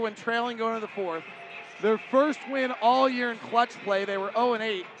all year when trailing going to the fourth. Their first win all year in clutch play. They were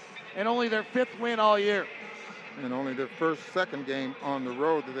 0-8 and only their fifth win all year. And only their second game on the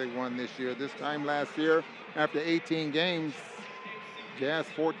road that they won this year. This time last year, after 18 games, Jazz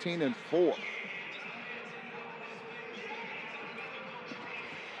 14-4.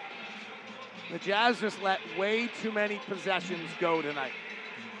 The Jazz just let way too many possessions go tonight.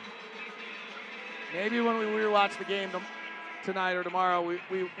 Maybe when we rewatch the game tonight or tomorrow,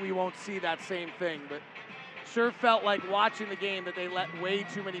 we won't see that same thing, but sure felt like watching the game that they let way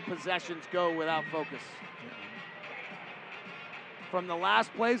too many possessions go without focus. From the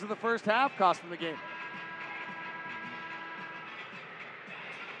last plays of the first half, cost them the game.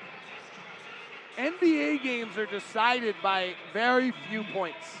 NBA games are decided by very few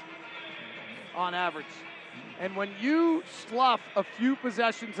points on average. And when you slough a few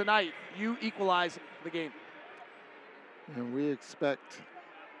possessions a night, you equalize the game. And we expect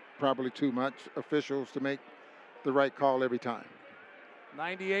probably too much officials to make the right call every time.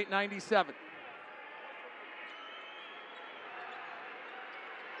 98-97.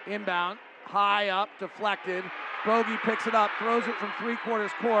 Inbound, high up, deflected. Bogey picks it up, throws it from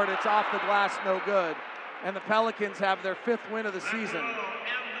three-quarters court. It's off the glass, no good. And the Pelicans have their fifth win of the season.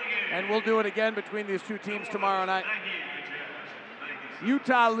 And we'll do it again between these two teams tomorrow night.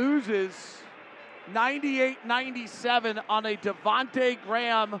 Utah loses 98-97 on a Devontae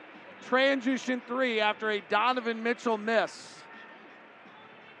Graham transition three after a Donovan Mitchell miss.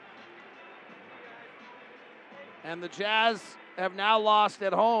 And the Jazz have now lost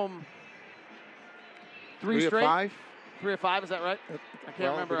at home three straight. 5? 3 of 5, is that right? I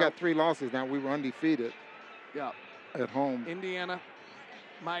can't remember. We got 3 losses now. We were undefeated. Yeah. At home. Indiana,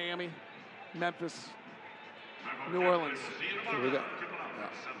 Miami, Memphis, New Orleans. So we got,